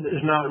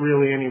 there's not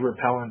really any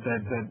repellent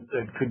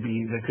that could be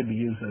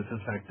used as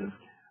effective.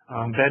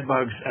 Bed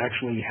bugs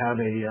actually have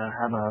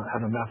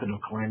a method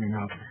of climbing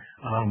up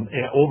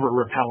over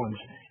repellents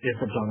if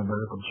it's on a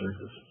vertical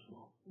surface.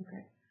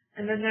 Okay.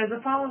 And then there's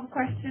a follow-up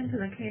question to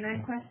the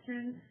canine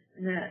question.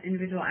 The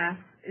individual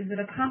asks, is it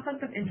a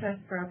conflict of interest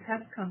for a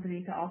pest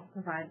company to also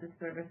provide the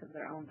service of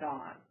their own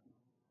dog?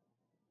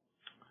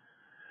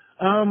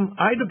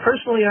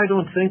 Personally, I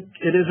don't think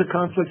it is a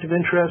conflict of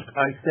interest.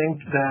 I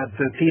think that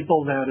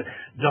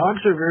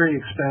dogs are very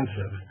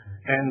expensive,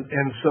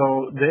 and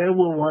so they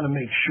will want to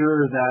make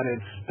sure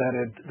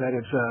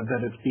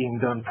that it's being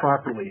done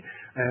properly.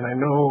 And I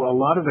know a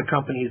lot of the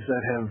companies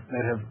that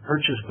have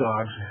purchased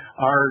dogs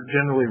are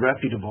generally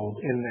reputable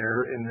in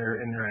their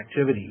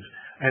activities.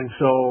 And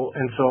so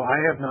I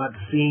have not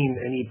seen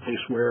any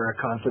place where a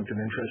conflict of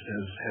interest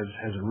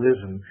has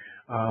arisen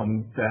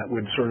that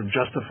would sort of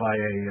justify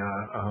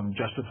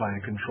a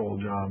control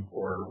job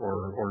or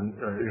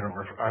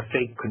a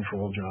fake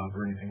control job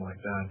or anything like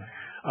that.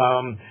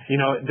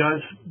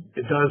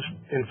 It does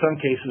in some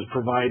cases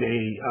provide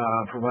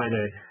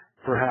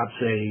perhaps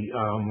a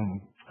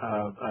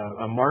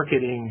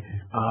marketing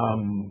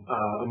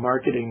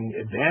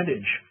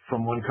advantage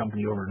from one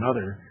company over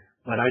another,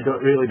 but I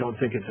really don't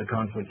think it's a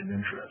conflict of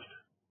interest.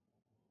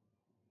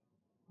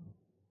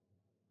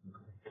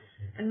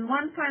 And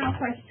one final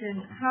question,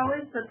 how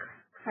is the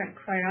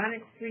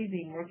cryonic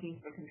freezing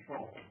working for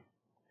control?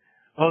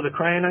 Oh, the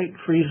cryonite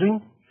freezing?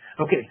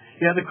 Okay,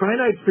 yeah, the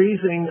cryonite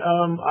freezing,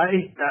 I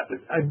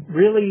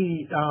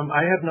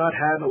have not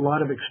had a lot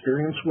of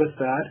experience with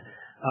that,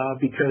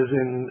 because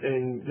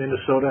in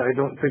Minnesota, I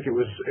don't think it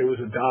was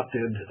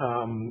adopted,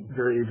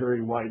 very,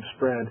 very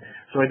widespread.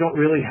 So I don't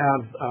really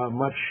have,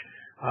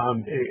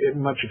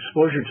 much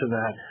exposure to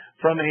that.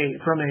 From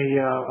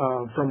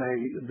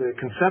the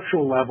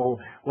conceptual level,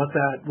 what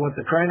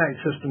the cryonite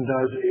system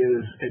does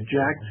is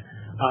eject,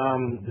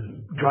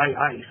 dry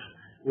ice,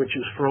 which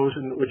is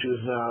frozen, which is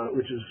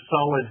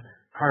solid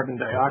carbon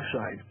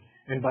dioxide,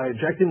 and by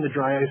ejecting the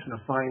dry ice in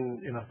a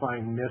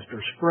fine mist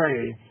or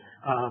spray,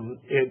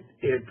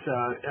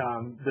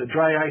 the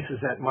dry ice is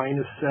at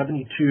minus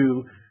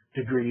 72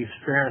 degrees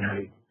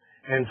Fahrenheit,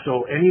 and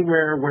so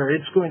anywhere where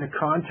it's going to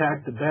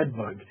contact the bed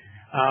bug,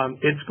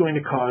 it's going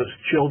to cause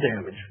chill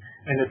damage,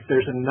 and if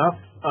there's enough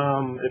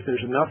of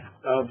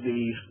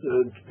the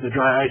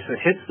dry ice that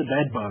hits the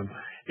bed bug,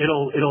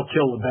 it'll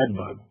kill the bed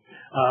bug.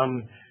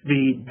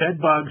 The bed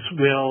bugs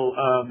will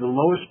the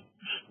lowest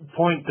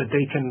point that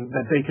they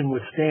can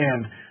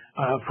withstand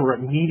for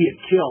immediate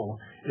kill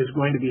is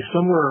going to be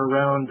somewhere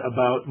around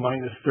about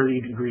minus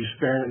 30 degrees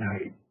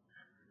Fahrenheit,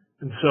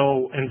 and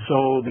so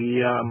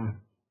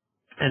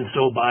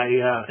by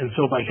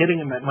hitting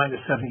them at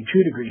minus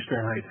 72 degrees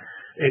Fahrenheit,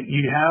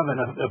 you have a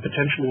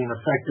potentially an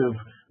effective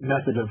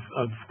method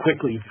of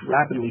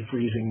rapidly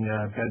freezing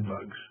bed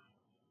bugs.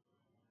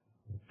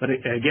 But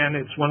again,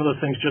 it's one of those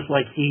things, just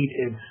like heat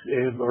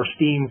or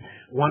steam,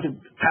 once it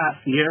pass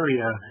the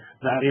area,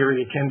 that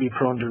area can be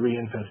prone to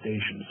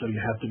reinfestation. So you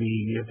have to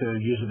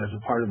use it as a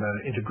part of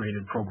an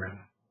integrated program.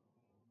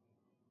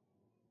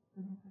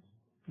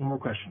 No more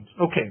questions.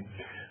 Okay.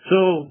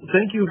 So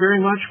thank you very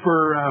much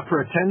for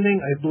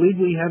attending. I believe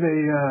we have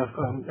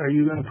are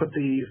you going to put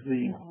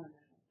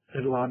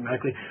it'll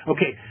automatically.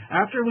 Okay.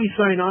 After we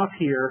sign off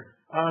here,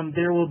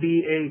 there will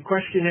be a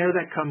questionnaire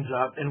that comes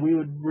up, and we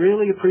would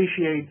really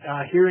appreciate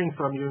hearing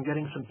from you and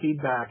getting some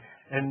feedback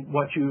and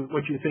what you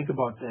think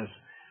about this.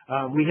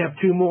 We have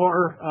two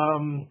more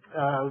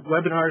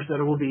webinars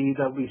that will be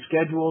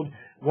scheduled.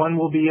 One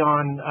will be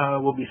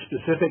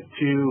specific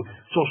to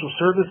social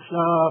service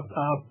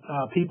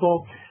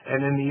people,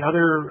 and then the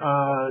other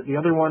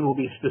one will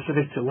be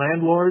specific to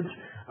landlords.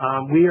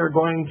 We are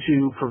going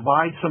to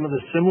provide some of the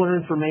similar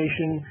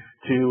information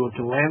to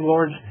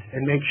landlords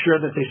and make sure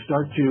that they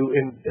start to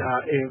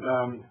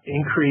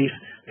increase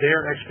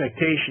their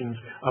expectations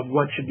of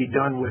what should be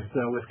done with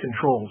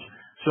controls.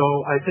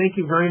 So I thank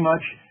you very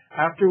much.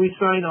 After we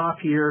sign off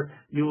here,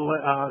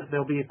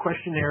 there'll be a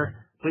questionnaire.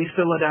 Please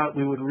fill it out.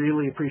 We would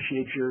really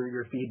appreciate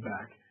your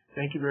feedback.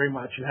 Thank you very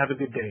much, and have a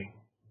good day.